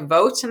strike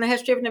votes in the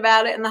history of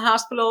Nevada in the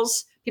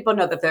hospitals. People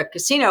know that the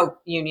casino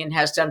union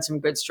has done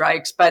some good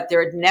strikes, but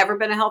there had never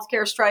been a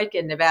healthcare strike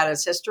in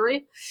Nevada's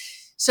history.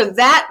 So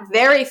that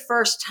very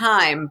first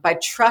time, by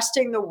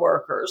trusting the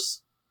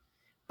workers,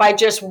 by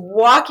just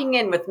walking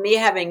in with me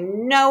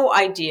having no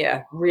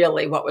idea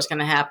really what was going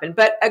to happen,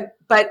 but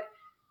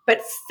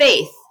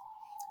faith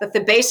that the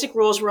basic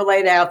rules were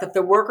laid out, that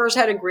the workers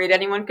had agreed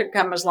anyone could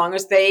come as long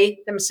as they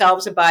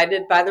themselves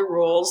abided by the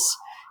rules.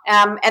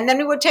 And then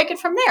we would take it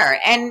from there.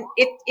 And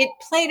it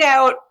played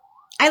out.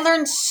 I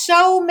learned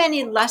so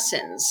many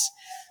lessons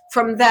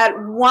from that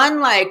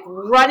one,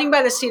 running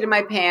by the seat of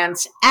my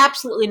pants,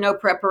 absolutely no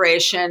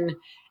preparation,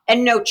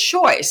 and no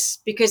choice,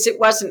 because it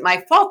wasn't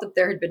my fault that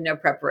there had been no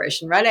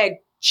preparation, right? I had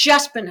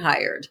just been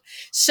hired.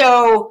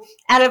 So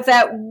out of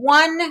that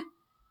one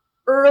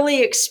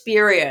early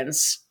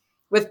experience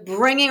with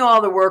bringing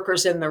all the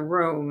workers in the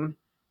room,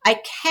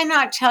 I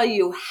cannot tell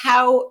you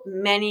how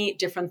many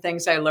different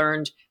things I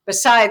learned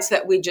besides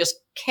that we just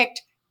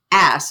kicked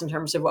ass in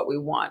terms of what we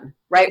won,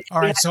 right? All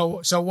right.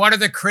 So what are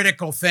the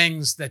critical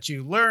things that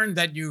you learned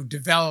that you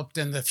developed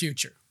in the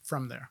future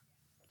from there?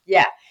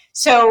 Yeah.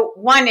 So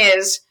one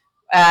is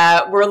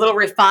we're a little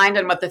refined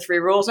on what the three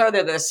rules are.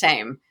 They're the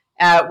same.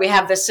 We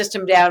have the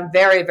system down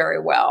very, very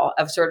well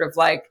of sort of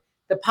like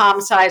the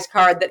palm-sized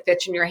card that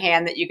fits in your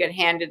hand that you get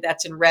handed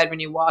that's in red when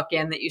you walk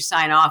in that you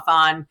sign off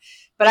on.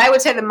 But I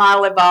would say the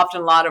model evolved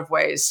in a lot of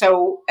ways.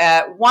 So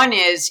one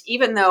is,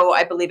 even though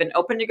I believe in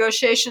open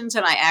negotiations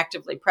and I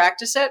actively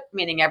practice it,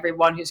 meaning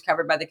everyone who's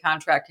covered by the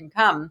contract can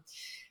come,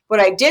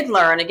 what I did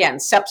learn, again,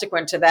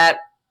 subsequent to that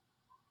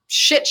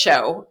shit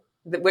show,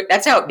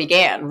 that's how it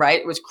began,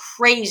 right? It was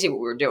crazy what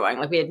we were doing.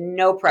 Like we had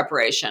no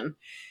preparation.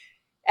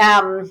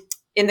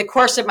 In the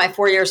course of my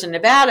 4 years in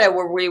Nevada,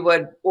 where we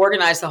would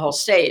organize the whole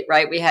state,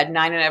 right? We had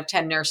 9 out of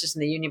 10 nurses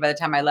in the union by the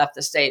time I left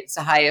the state. It's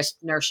the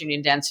highest nurse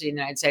union density in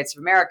the United States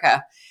of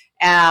America.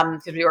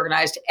 Because we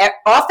organized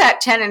off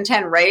that 10 and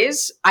 10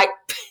 raise,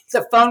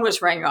 the phone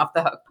was ringing off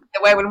the hook.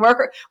 The way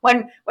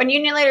when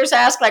union leaders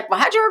ask, like, well,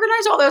 how'd you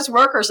organize all those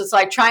workers? It's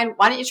like,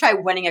 why don't you try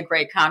winning a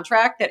great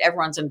contract that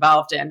everyone's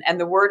involved in? And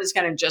the word is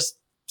going to just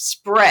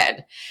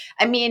spread.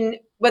 I mean,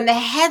 when the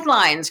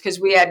headlines, because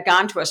we had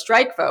gone to a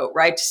strike vote,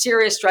 right?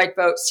 Serious strike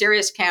vote,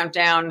 serious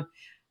countdown.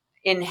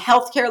 In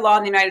healthcare law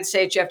in the United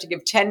States, you have to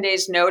give 10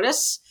 days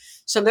notice.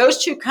 So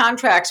those two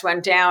contracts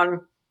went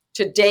down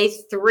to day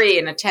 3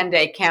 in a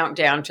 10-day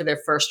countdown to their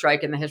first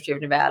strike in the history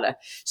of Nevada.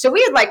 So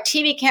we had like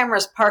TV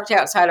cameras parked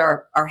outside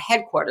our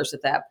headquarters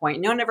at that point.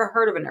 No one ever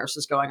heard of a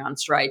nurses going on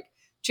strike.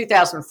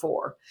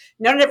 2004.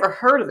 No one had ever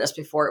heard of this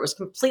before. It was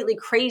completely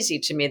crazy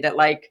to me that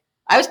like,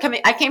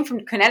 I came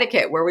from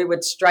Connecticut where we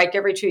would strike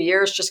every 2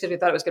 years just because we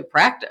thought it was good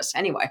practice.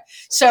 Anyway,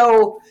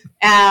 so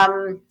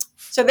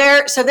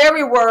there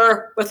we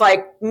were with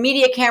like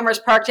media cameras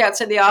parked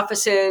outside the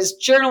offices,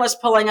 journalists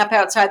pulling up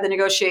outside the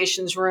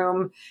negotiations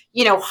room,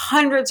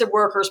 hundreds of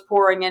workers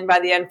pouring in by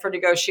the end for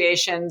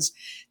negotiations.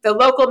 The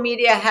local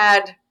media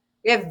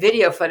we have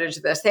video footage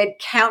of this. They had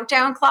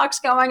countdown clocks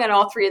going on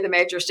all 3 of the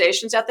major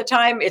stations at the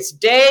time. It's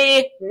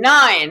day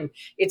 9.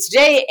 It's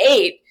day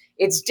 8.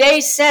 It's day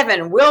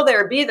 7. Will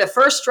there be the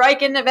first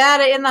strike in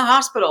Nevada in the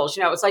hospitals?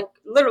 It's like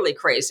literally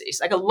crazy.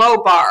 It's like a low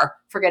bar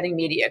for getting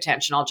media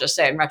attention, I'll just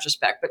say in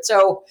retrospect. But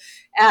so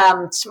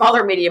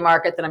smaller media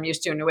market than I'm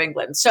used to in New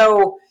England.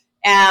 So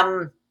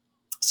the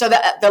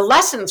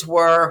lessons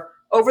were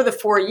over the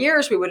 4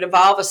 years, we would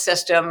evolve a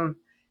system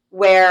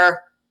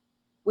where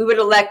we would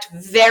elect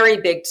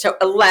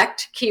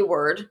elect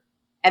keyword,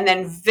 and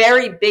then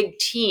very big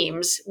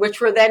teams,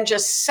 which were then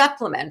just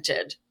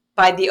supplemented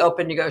by the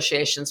open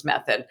negotiations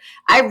method.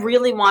 I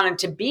really wanted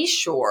to be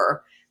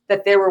sure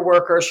that there were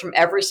workers from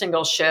every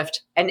single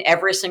shift and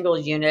every single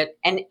unit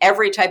and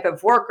every type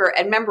of worker.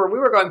 And remember, we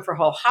were going for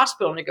whole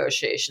hospital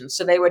negotiations,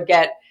 so they would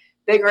get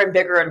bigger and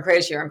bigger and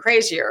crazier and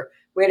crazier.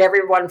 We had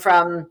everyone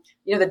from,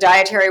 the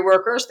dietary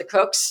workers, the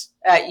cooks,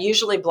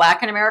 usually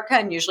Black in America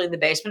and usually in the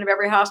basement of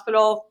every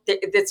hospital.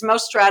 It's the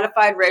most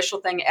stratified racial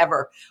thing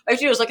ever. What you have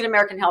to do is look at the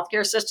American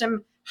healthcare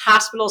system,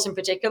 hospitals in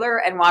particular,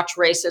 and watch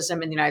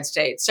racism in the United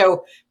States.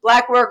 So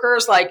Black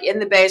workers like in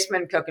the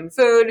basement cooking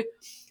food,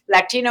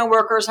 Latino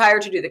workers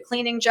hired to do the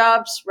cleaning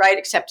jobs, right,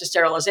 except to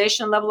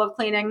sterilization level of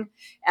cleaning.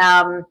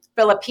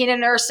 Filipina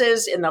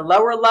nurses in the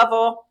lower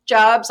level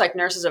jobs, like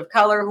nurses of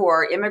color who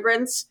are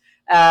immigrants,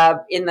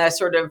 in the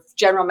sort of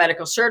general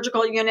medical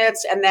surgical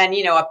units, and then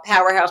a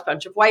powerhouse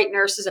bunch of white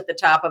nurses at the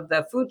top of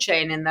the food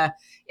chain in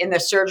the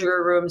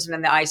surgery rooms and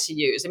in the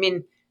ICUs. I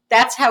mean,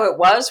 that's how it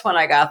was when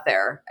I got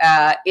there.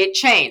 It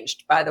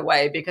changed, by the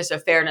way, because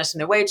of fairness in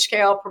the wage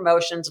scale,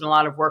 promotions, and a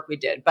lot of work we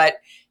did. But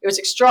it was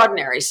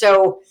extraordinary.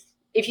 So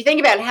if you think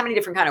about how many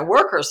different kind of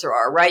workers there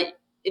are, right,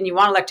 and you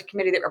want to elect a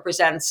committee that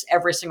represents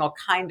every single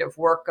kind of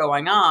work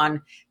going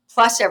on,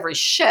 plus every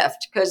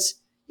shift, because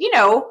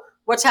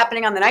what's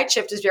happening on the night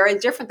shift is very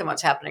different than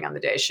what's happening on the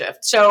day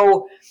shift.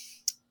 So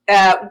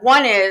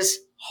one is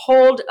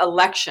hold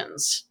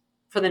elections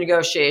for the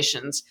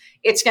negotiations.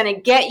 It's going to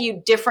get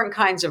you different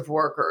kinds of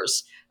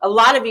workers. A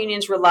lot of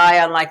unions rely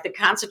on, like, the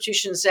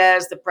Constitution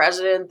says the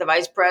president, the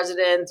vice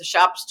president, the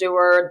shop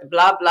steward, the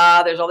blah,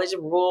 blah. There's all these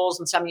rules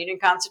in some union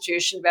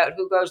constitution about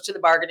who goes to the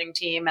bargaining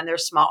team, and they're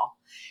small.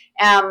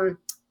 And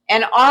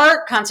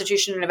our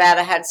constitution in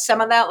Nevada had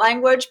some of that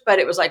language, but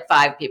it was like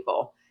 5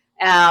 people.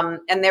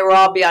 And they were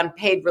all beyond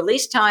paid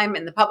release time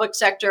in the public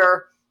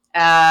sector,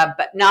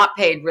 but not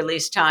paid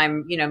release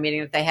time,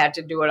 meaning that they had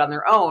to do it on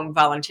their own,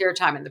 volunteer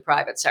time in the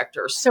private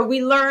sector. So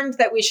we learned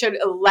that we should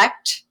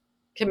elect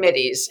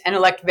committees and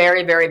elect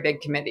very, very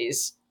big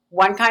committees,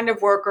 one kind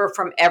of worker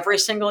from every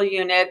single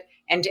unit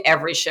and to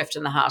every shift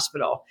in the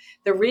hospital.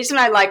 The reason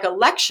I like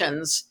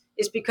elections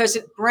is because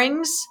it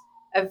brings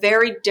a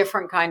very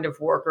different kind of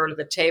worker to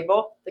the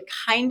table, the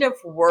kind of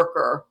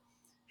worker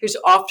who's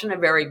often a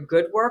very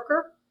good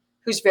worker,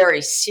 who's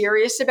very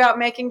serious about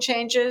making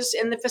changes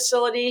in the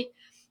facility.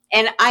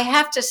 And I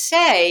have to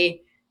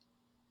say,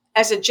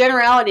 as a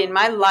generality in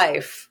my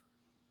life,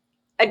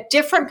 a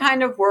different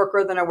kind of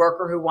worker than a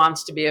worker who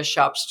wants to be a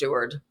shop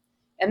steward.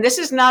 And this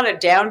is not a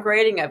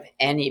downgrading of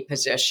any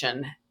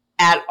position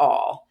at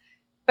all.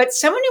 But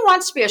someone who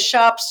wants to be a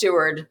shop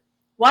steward,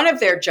 one of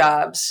their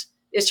jobs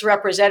is to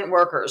represent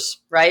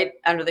workers, right,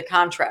 under the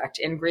contract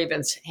in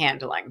grievance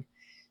handling.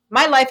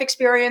 My life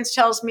experience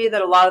tells me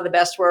that a lot of the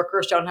best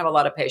workers don't have a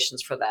lot of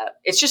patience for that.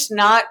 It's just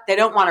not, they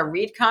don't want to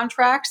read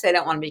contracts. They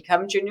don't want to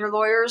become junior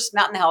lawyers,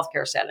 not in the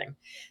healthcare setting.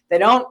 They're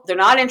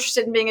not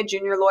interested in being a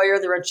junior lawyer.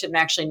 They're interested in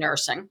actually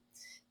nursing.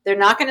 They're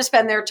not going to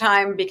spend their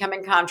time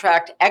becoming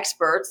contract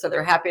experts, so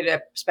they're happy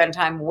to spend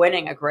time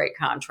winning a great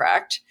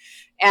contract.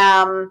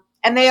 And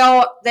they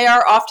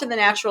are often the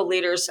natural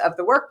leaders of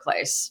the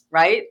workplace,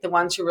 right? The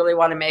ones who really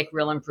want to make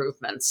real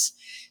improvements.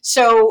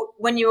 So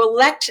when you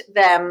elect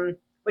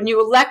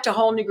a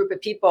whole new group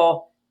of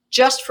people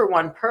just for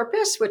one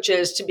purpose, which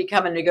is to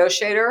become a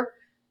negotiator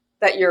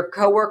that your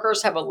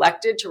coworkers have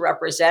elected to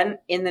represent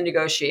in the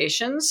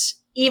negotiations,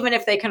 even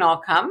if they can all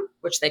come,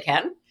 which they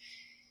can,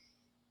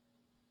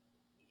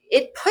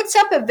 it puts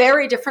up a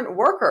very different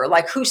worker.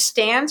 Like, who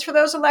stands for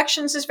those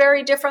elections is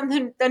very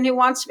different than who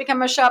wants to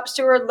become a shop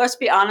steward. Let's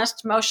be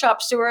honest, most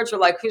shop stewards are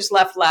like, who's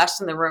left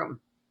last in the room?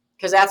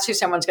 Because that's who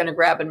someone's going to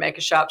grab and make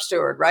a shop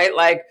steward, right?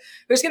 Like,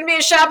 who's going to be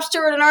a shop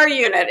steward in our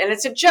unit? And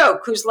it's a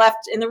joke who's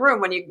left in the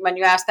room when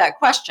you ask that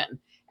question.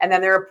 And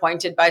then they're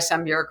appointed by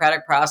some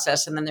bureaucratic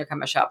process, and then they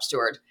become a shop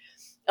steward.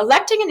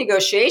 Electing a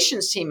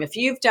negotiations team, if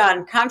you've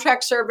done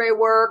contract survey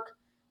work,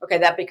 okay,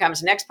 that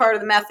becomes the next part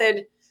of the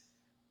method.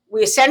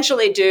 We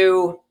essentially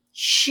do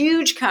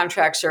huge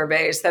contract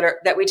surveys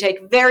that we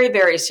take very,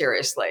 very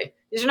seriously.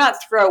 These are not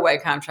throwaway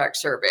contract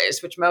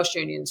surveys, which most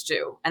unions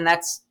do. And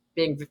that's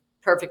being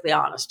perfectly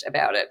honest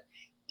about it.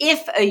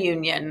 If a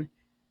union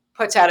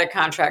puts out a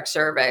contract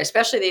survey,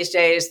 especially these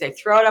days, they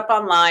throw it up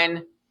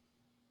online.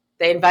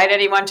 They invite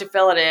anyone to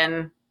fill it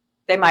in.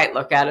 They might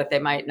look at it. They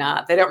might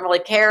not. They don't really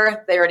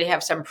care. They already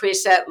have some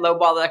preset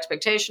lowball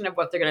expectation of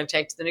what they're going to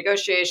take to the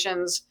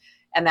negotiations.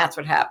 And that's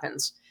what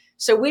happens.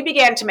 So we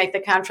began to make the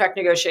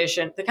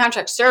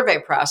contract survey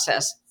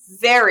process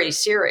very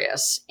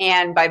serious.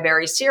 And by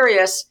very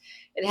serious,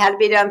 it had to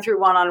be done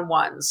through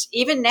one-on-ones.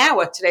 Even now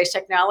with today's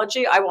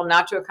technology, I will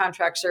not do a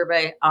contract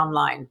survey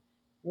online.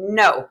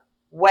 No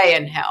way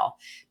in hell.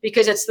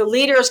 Because it's the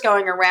leaders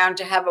going around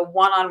to have a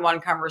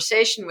one-on-one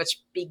conversation,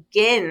 which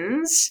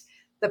begins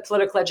the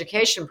political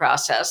education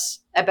process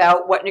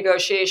about what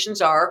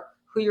negotiations are,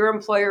 who your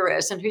employer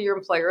is, and who your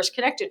employer is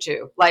connected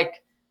to,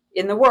 like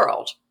in the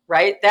world.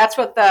 Right? That's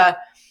what the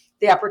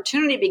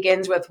opportunity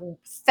begins with,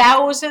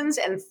 thousands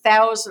and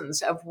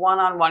thousands of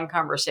one-on-one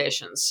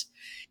conversations.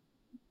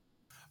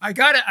 I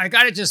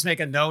gotta just make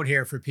a note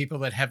here for people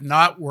that have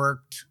not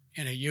worked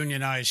in a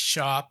unionized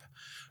shop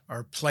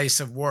or place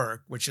of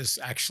work, which is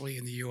actually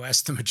in the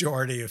US, the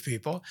majority of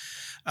people.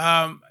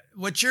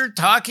 What you're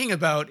talking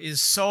about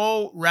is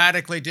so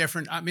radically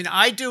different. I mean,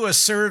 I do a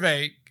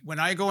survey when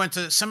I go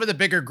into some of the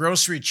bigger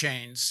grocery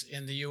chains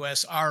in the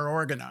US are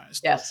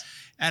organized. Yes.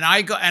 And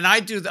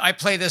I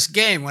play this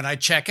game when I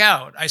check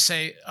out. I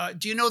say,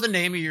 do you know the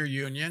name of your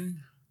union?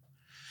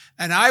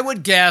 And I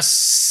would guess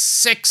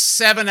 6,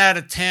 7 out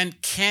of 10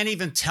 can't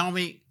even tell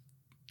me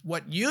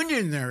what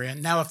union they're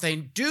in. Now, if they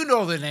do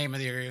know the name of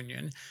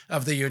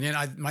the union,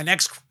 my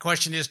next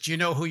question is, do you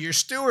know who your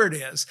steward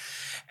is?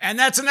 And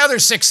that's another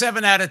 6,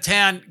 7 out of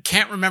 10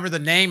 can't remember the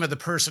name of the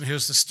person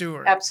who's the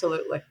steward.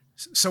 Absolutely.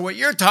 So what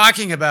you're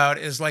talking about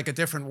is like a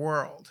different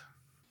world.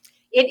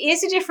 It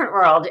is a different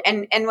world.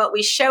 And what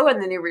we show in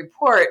the new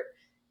report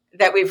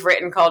that we've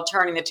written called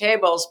Turning the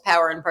Tables,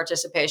 Power and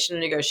Participation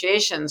in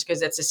Negotiations,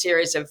 because it's a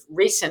series of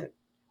recent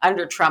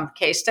under Trump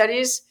case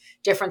studies,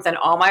 different than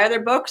all my other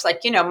books. Like,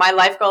 my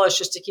life goal is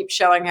just to keep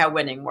showing how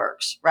winning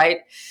works, right?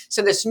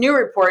 So this new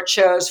report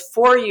shows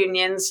 4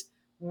 unions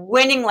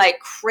winning like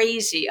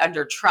crazy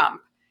under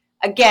Trump.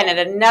 Again,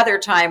 at another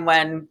time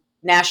when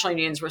national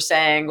unions were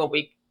saying, well,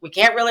 we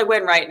can't really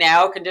win right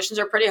now. Conditions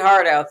are pretty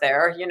hard out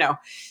there,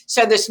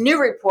 So this new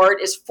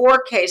report is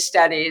 4 case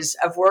studies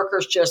of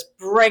workers just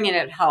bringing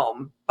it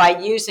home by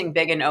using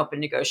big and open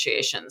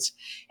negotiations,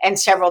 and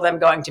several of them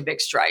going to big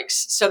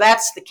strikes. So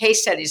that's the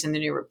case studies in the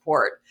new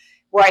report,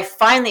 where I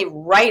finally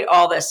write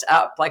all this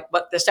up. Like,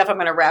 what the stuff I'm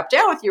going to wrap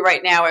down with you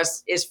right now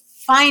is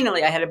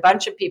finally, I had a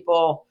bunch of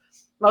people,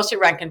 mostly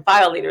rank and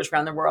file leaders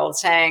around the world,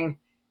 saying,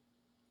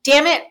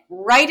 damn it,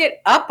 write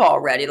it up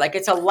already. Like,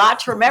 it's a lot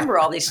to remember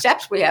all these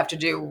steps we have to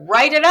do.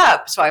 Write it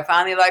up. So I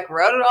finally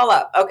wrote it all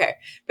up. Okay.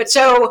 But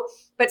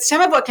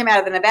some of what came out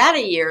of the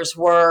Nevada years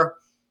were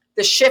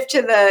the shift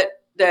to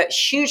the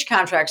huge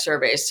contract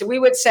surveys. So we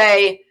would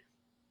say,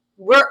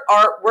 we're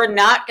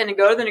not going to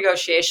go to the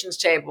negotiations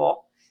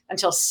table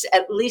until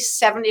at least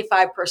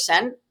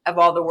 75% of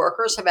all the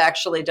workers have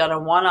actually done a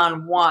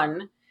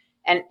one-on-one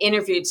and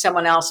interviewed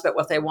someone else about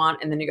what they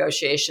want in the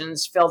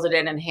negotiations, filled it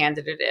in and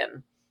handed it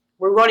in.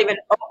 We won't even.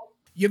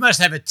 You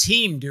must have a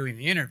team doing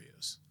the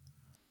interviews.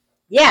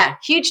 Yeah,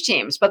 huge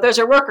teams, but those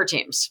are worker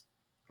teams,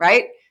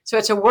 right? So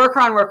it's a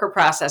worker on worker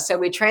process. So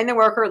we train the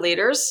worker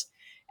leaders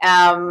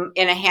in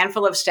a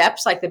handful of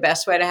steps, like the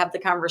best way to have the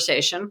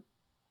conversation.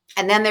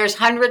 And then there's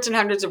hundreds and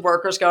hundreds of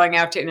workers going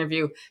out to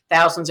interview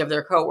thousands of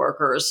their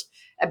coworkers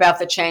about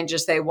the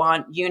changes they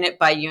want unit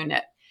by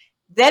unit.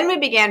 Then we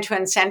began to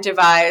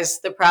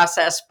incentivize the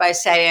process by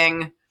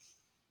saying,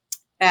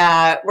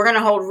 we're going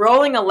to hold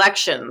rolling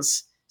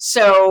elections.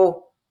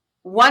 So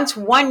once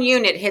one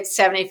unit hits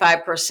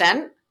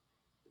 75%,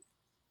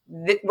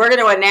 they're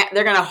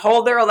going to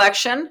hold their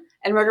election,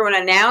 and we're going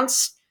to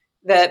announce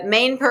the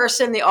main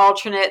person, the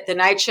alternate, the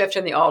night shift,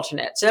 and the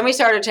alternate. So then we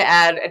started to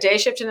add a day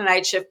shift and a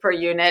night shift per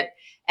unit,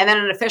 and then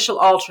an official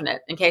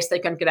alternate in case they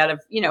couldn't get out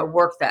of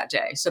work that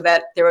day. So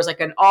that there was like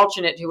an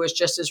alternate who was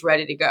just as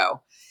ready to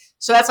go.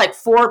 So that's like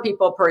 4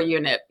 people per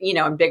unit.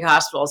 In big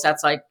hospitals,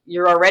 that's like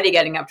you're already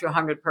getting up to a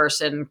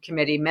 100-person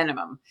committee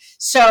minimum.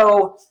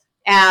 So,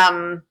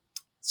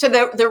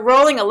 the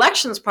rolling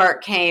elections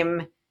part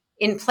came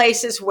in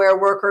places where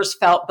workers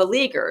felt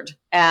beleaguered,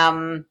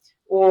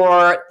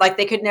 or like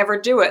they could never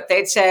do it.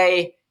 They'd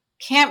say,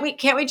 can't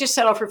we just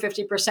settle for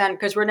 50%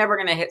 because we're never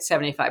going to hit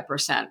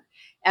 75%?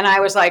 And I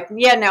was like,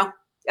 yeah, no,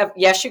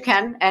 yes, you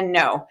can. And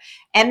no.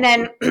 And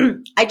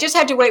then I just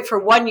had to wait for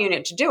one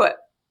unit to do it,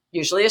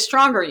 usually a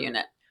stronger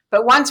unit.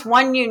 But once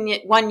one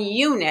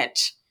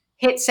unit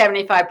hit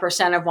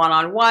 75% of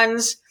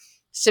one-on-ones,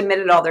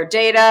 submitted all their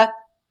data,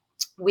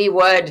 we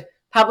would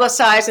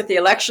publicize that the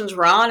elections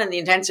were on in the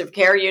intensive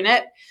care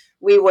unit.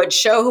 We would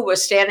show who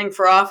was standing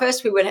for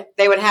office.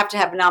 They would have to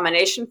have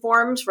nomination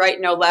forms, right?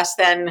 No less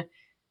than,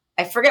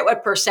 I forget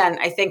what percent.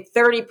 I think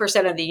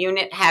 30% of the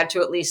unit had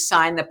to at least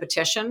sign the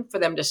petition for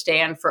them to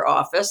stand for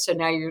office. So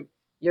now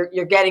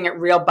you're getting a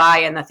real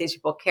buy-in that these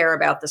people care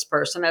about this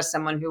person as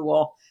someone who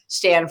will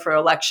stand for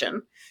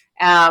election.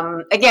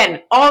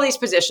 Again, all these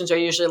positions are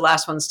usually the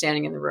last ones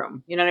standing in the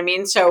room. You know what I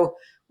mean? So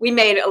we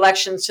made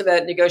elections to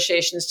the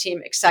negotiations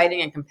team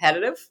exciting and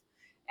competitive,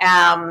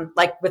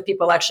 like with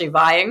people actually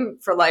vying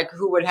for like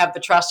who would have the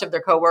trust of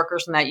their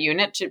coworkers in that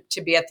unit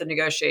to be at the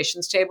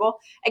negotiations table.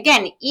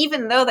 Again,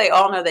 even though they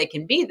all know they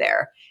can be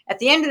there, at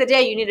the end of the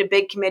day, you need a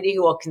big committee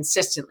who will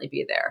consistently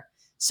be there.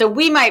 So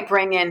we might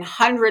bring in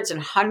hundreds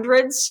and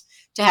hundreds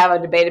to have a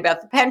debate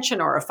about the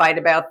pension or a fight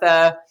about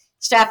the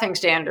staffing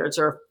standards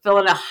or fill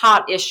in a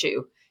hot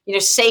issue.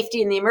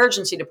 Safety in the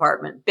emergency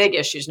department, big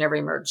issues in every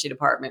emergency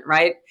department,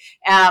 right?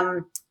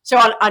 So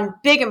on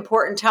big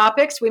important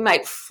topics, we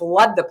might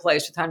flood the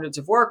place with hundreds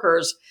of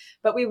workers,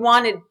 but we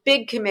wanted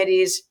big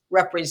committees,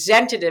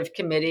 representative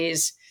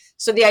committees.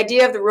 So the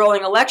idea of the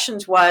rolling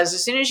elections was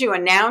as soon as you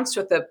announced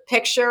with a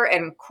picture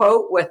and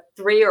quote with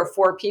 3 or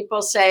 4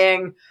 people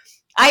saying,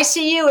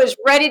 ICU is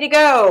ready to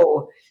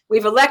go,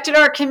 we've elected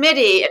our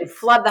committee, and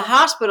flood the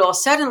hospital,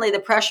 suddenly the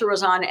pressure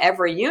was on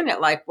every unit.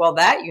 Like, well,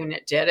 that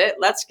unit did it.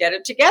 Let's get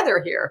it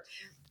together here.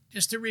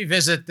 Just to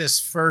revisit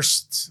this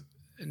first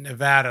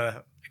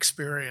Nevada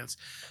experience,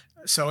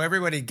 so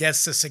everybody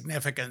gets the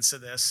significance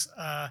of this.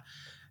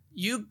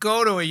 You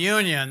go to a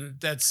union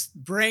that's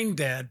brain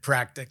dead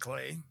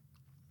practically,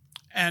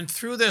 and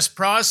through this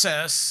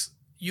process,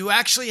 you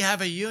actually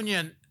have a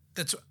union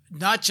that's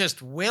not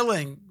just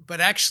willing, but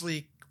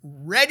actually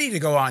ready to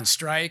go on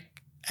strike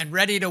and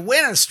ready to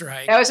win a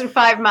strike. That was in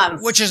 5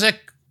 months.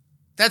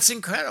 That's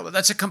incredible.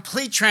 That's a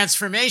complete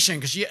transformation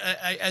because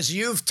as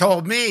you've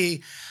told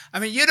me, I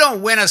mean, you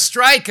don't win a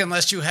strike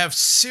unless you have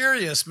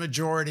serious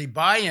majority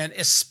buy-in,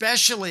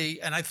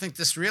 especially, and I think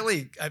this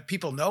really,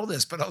 people know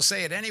this, but I'll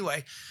say it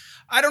anyway.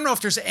 I don't know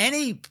if there's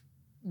any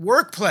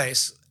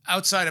workplace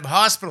outside of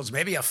hospitals,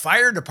 maybe a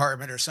fire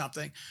department or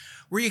something,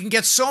 where you can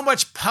get so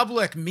much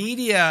public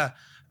media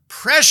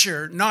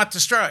pressure not to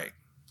strike.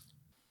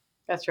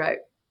 That's right.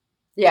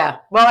 Yeah.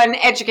 Well, and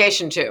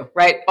education too,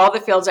 right? All the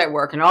fields I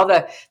work in, all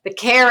the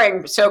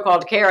caring,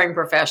 so-called caring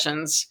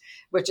professions,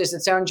 which is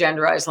its own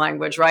genderized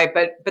language, right?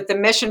 But the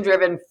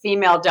mission-driven,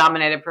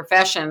 female-dominated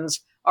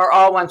professions are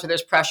all ones where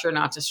there's pressure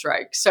not to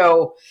strike.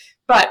 So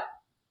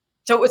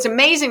what's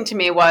amazing to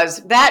me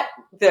was that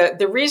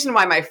the reason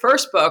why my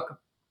first book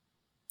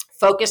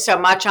focused so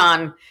much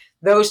on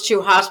those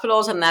 2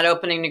 hospitals and that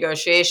opening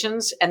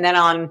negotiations, and then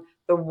on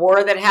the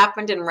war that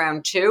happened in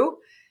round 2,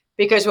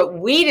 because what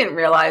we didn't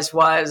realize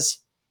was,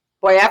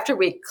 boy, after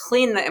we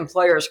cleaned the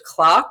employer's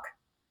clock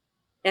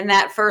in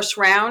that first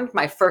round,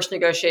 my first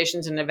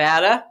negotiations in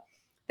Nevada,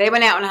 they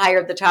went out and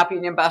hired the top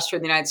union buster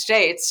in the United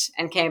States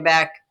and came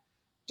back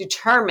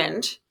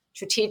determined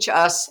to teach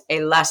us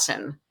a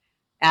lesson.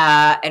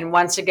 And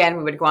once again,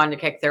 we would go on to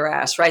kick their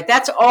ass, right?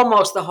 That's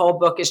almost the whole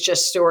book is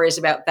just stories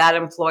about that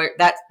employer,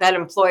 that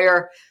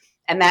employer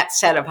and that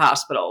set of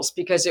hospitals,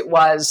 because it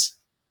was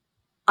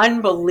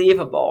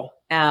unbelievable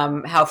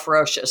how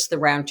ferocious the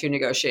round 2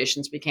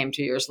 negotiations became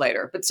 2 years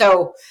later. But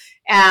so,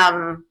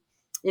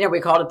 we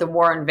called it the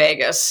war in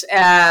Vegas,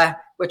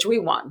 which we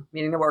won,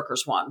 meaning the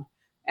workers won.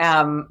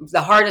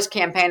 The hardest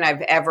campaign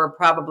I've ever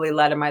probably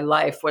led in my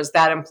life was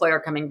that employer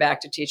coming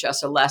back to teach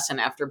us a lesson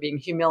after being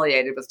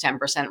humiliated with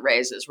 10%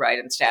 raises, right,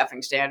 and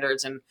staffing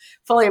standards and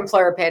fully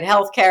employer paid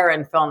healthcare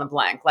and fill in the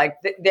blank. Like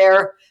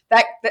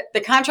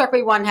the contract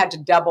we won had to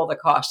double the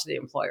cost to the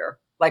employer,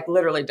 like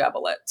literally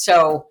double it.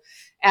 So,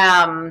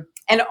 and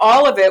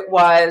all of it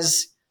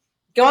was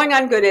going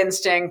on good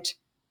instinct,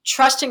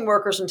 trusting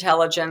workers'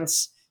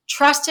 intelligence,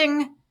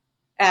 trusting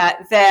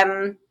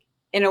them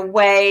in a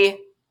way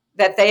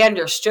that they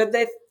understood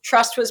that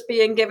trust was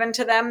being given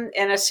to them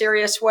in a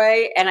serious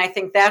way. And I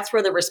think that's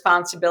where the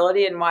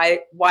responsibility and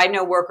why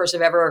no workers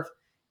have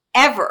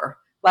ever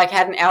like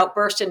had an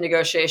outburst in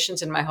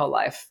negotiations in my whole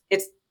life.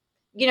 It's,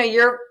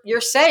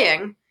 you're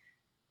saying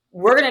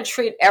we're going to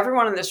treat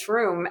everyone in this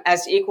room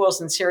as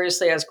equals and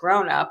seriously as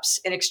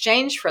grown-ups in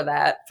exchange for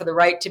that, for the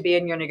right to be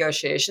in your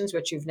negotiations,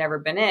 which you've never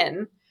been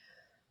in.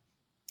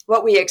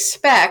 What we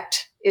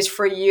expect is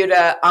for you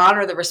to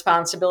honor the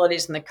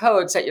responsibilities and the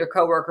codes that your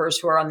coworkers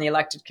who are on the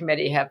elected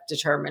committee have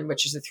determined,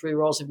 which is the 3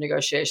 rules of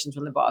negotiations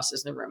when the boss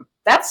is in the room.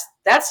 That's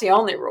the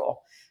only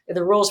rule,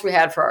 the rules we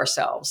had for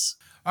ourselves.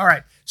 All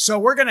right. So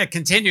we're going to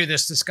continue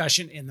this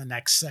discussion in the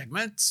next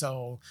segment.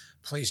 So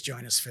please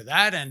join us for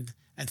that. And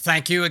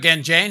thank you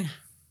again, Jane.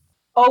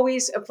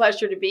 Always a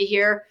pleasure to be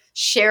here,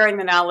 sharing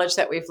the knowledge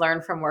that we've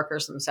learned from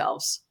workers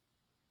themselves.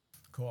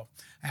 Cool.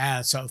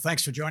 So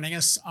thanks for joining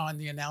us on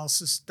the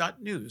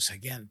analysis.news.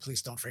 Again,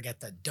 please don't forget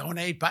the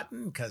donate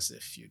button, because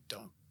if you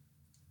don't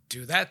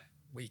do that,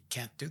 we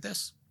can't do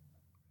this.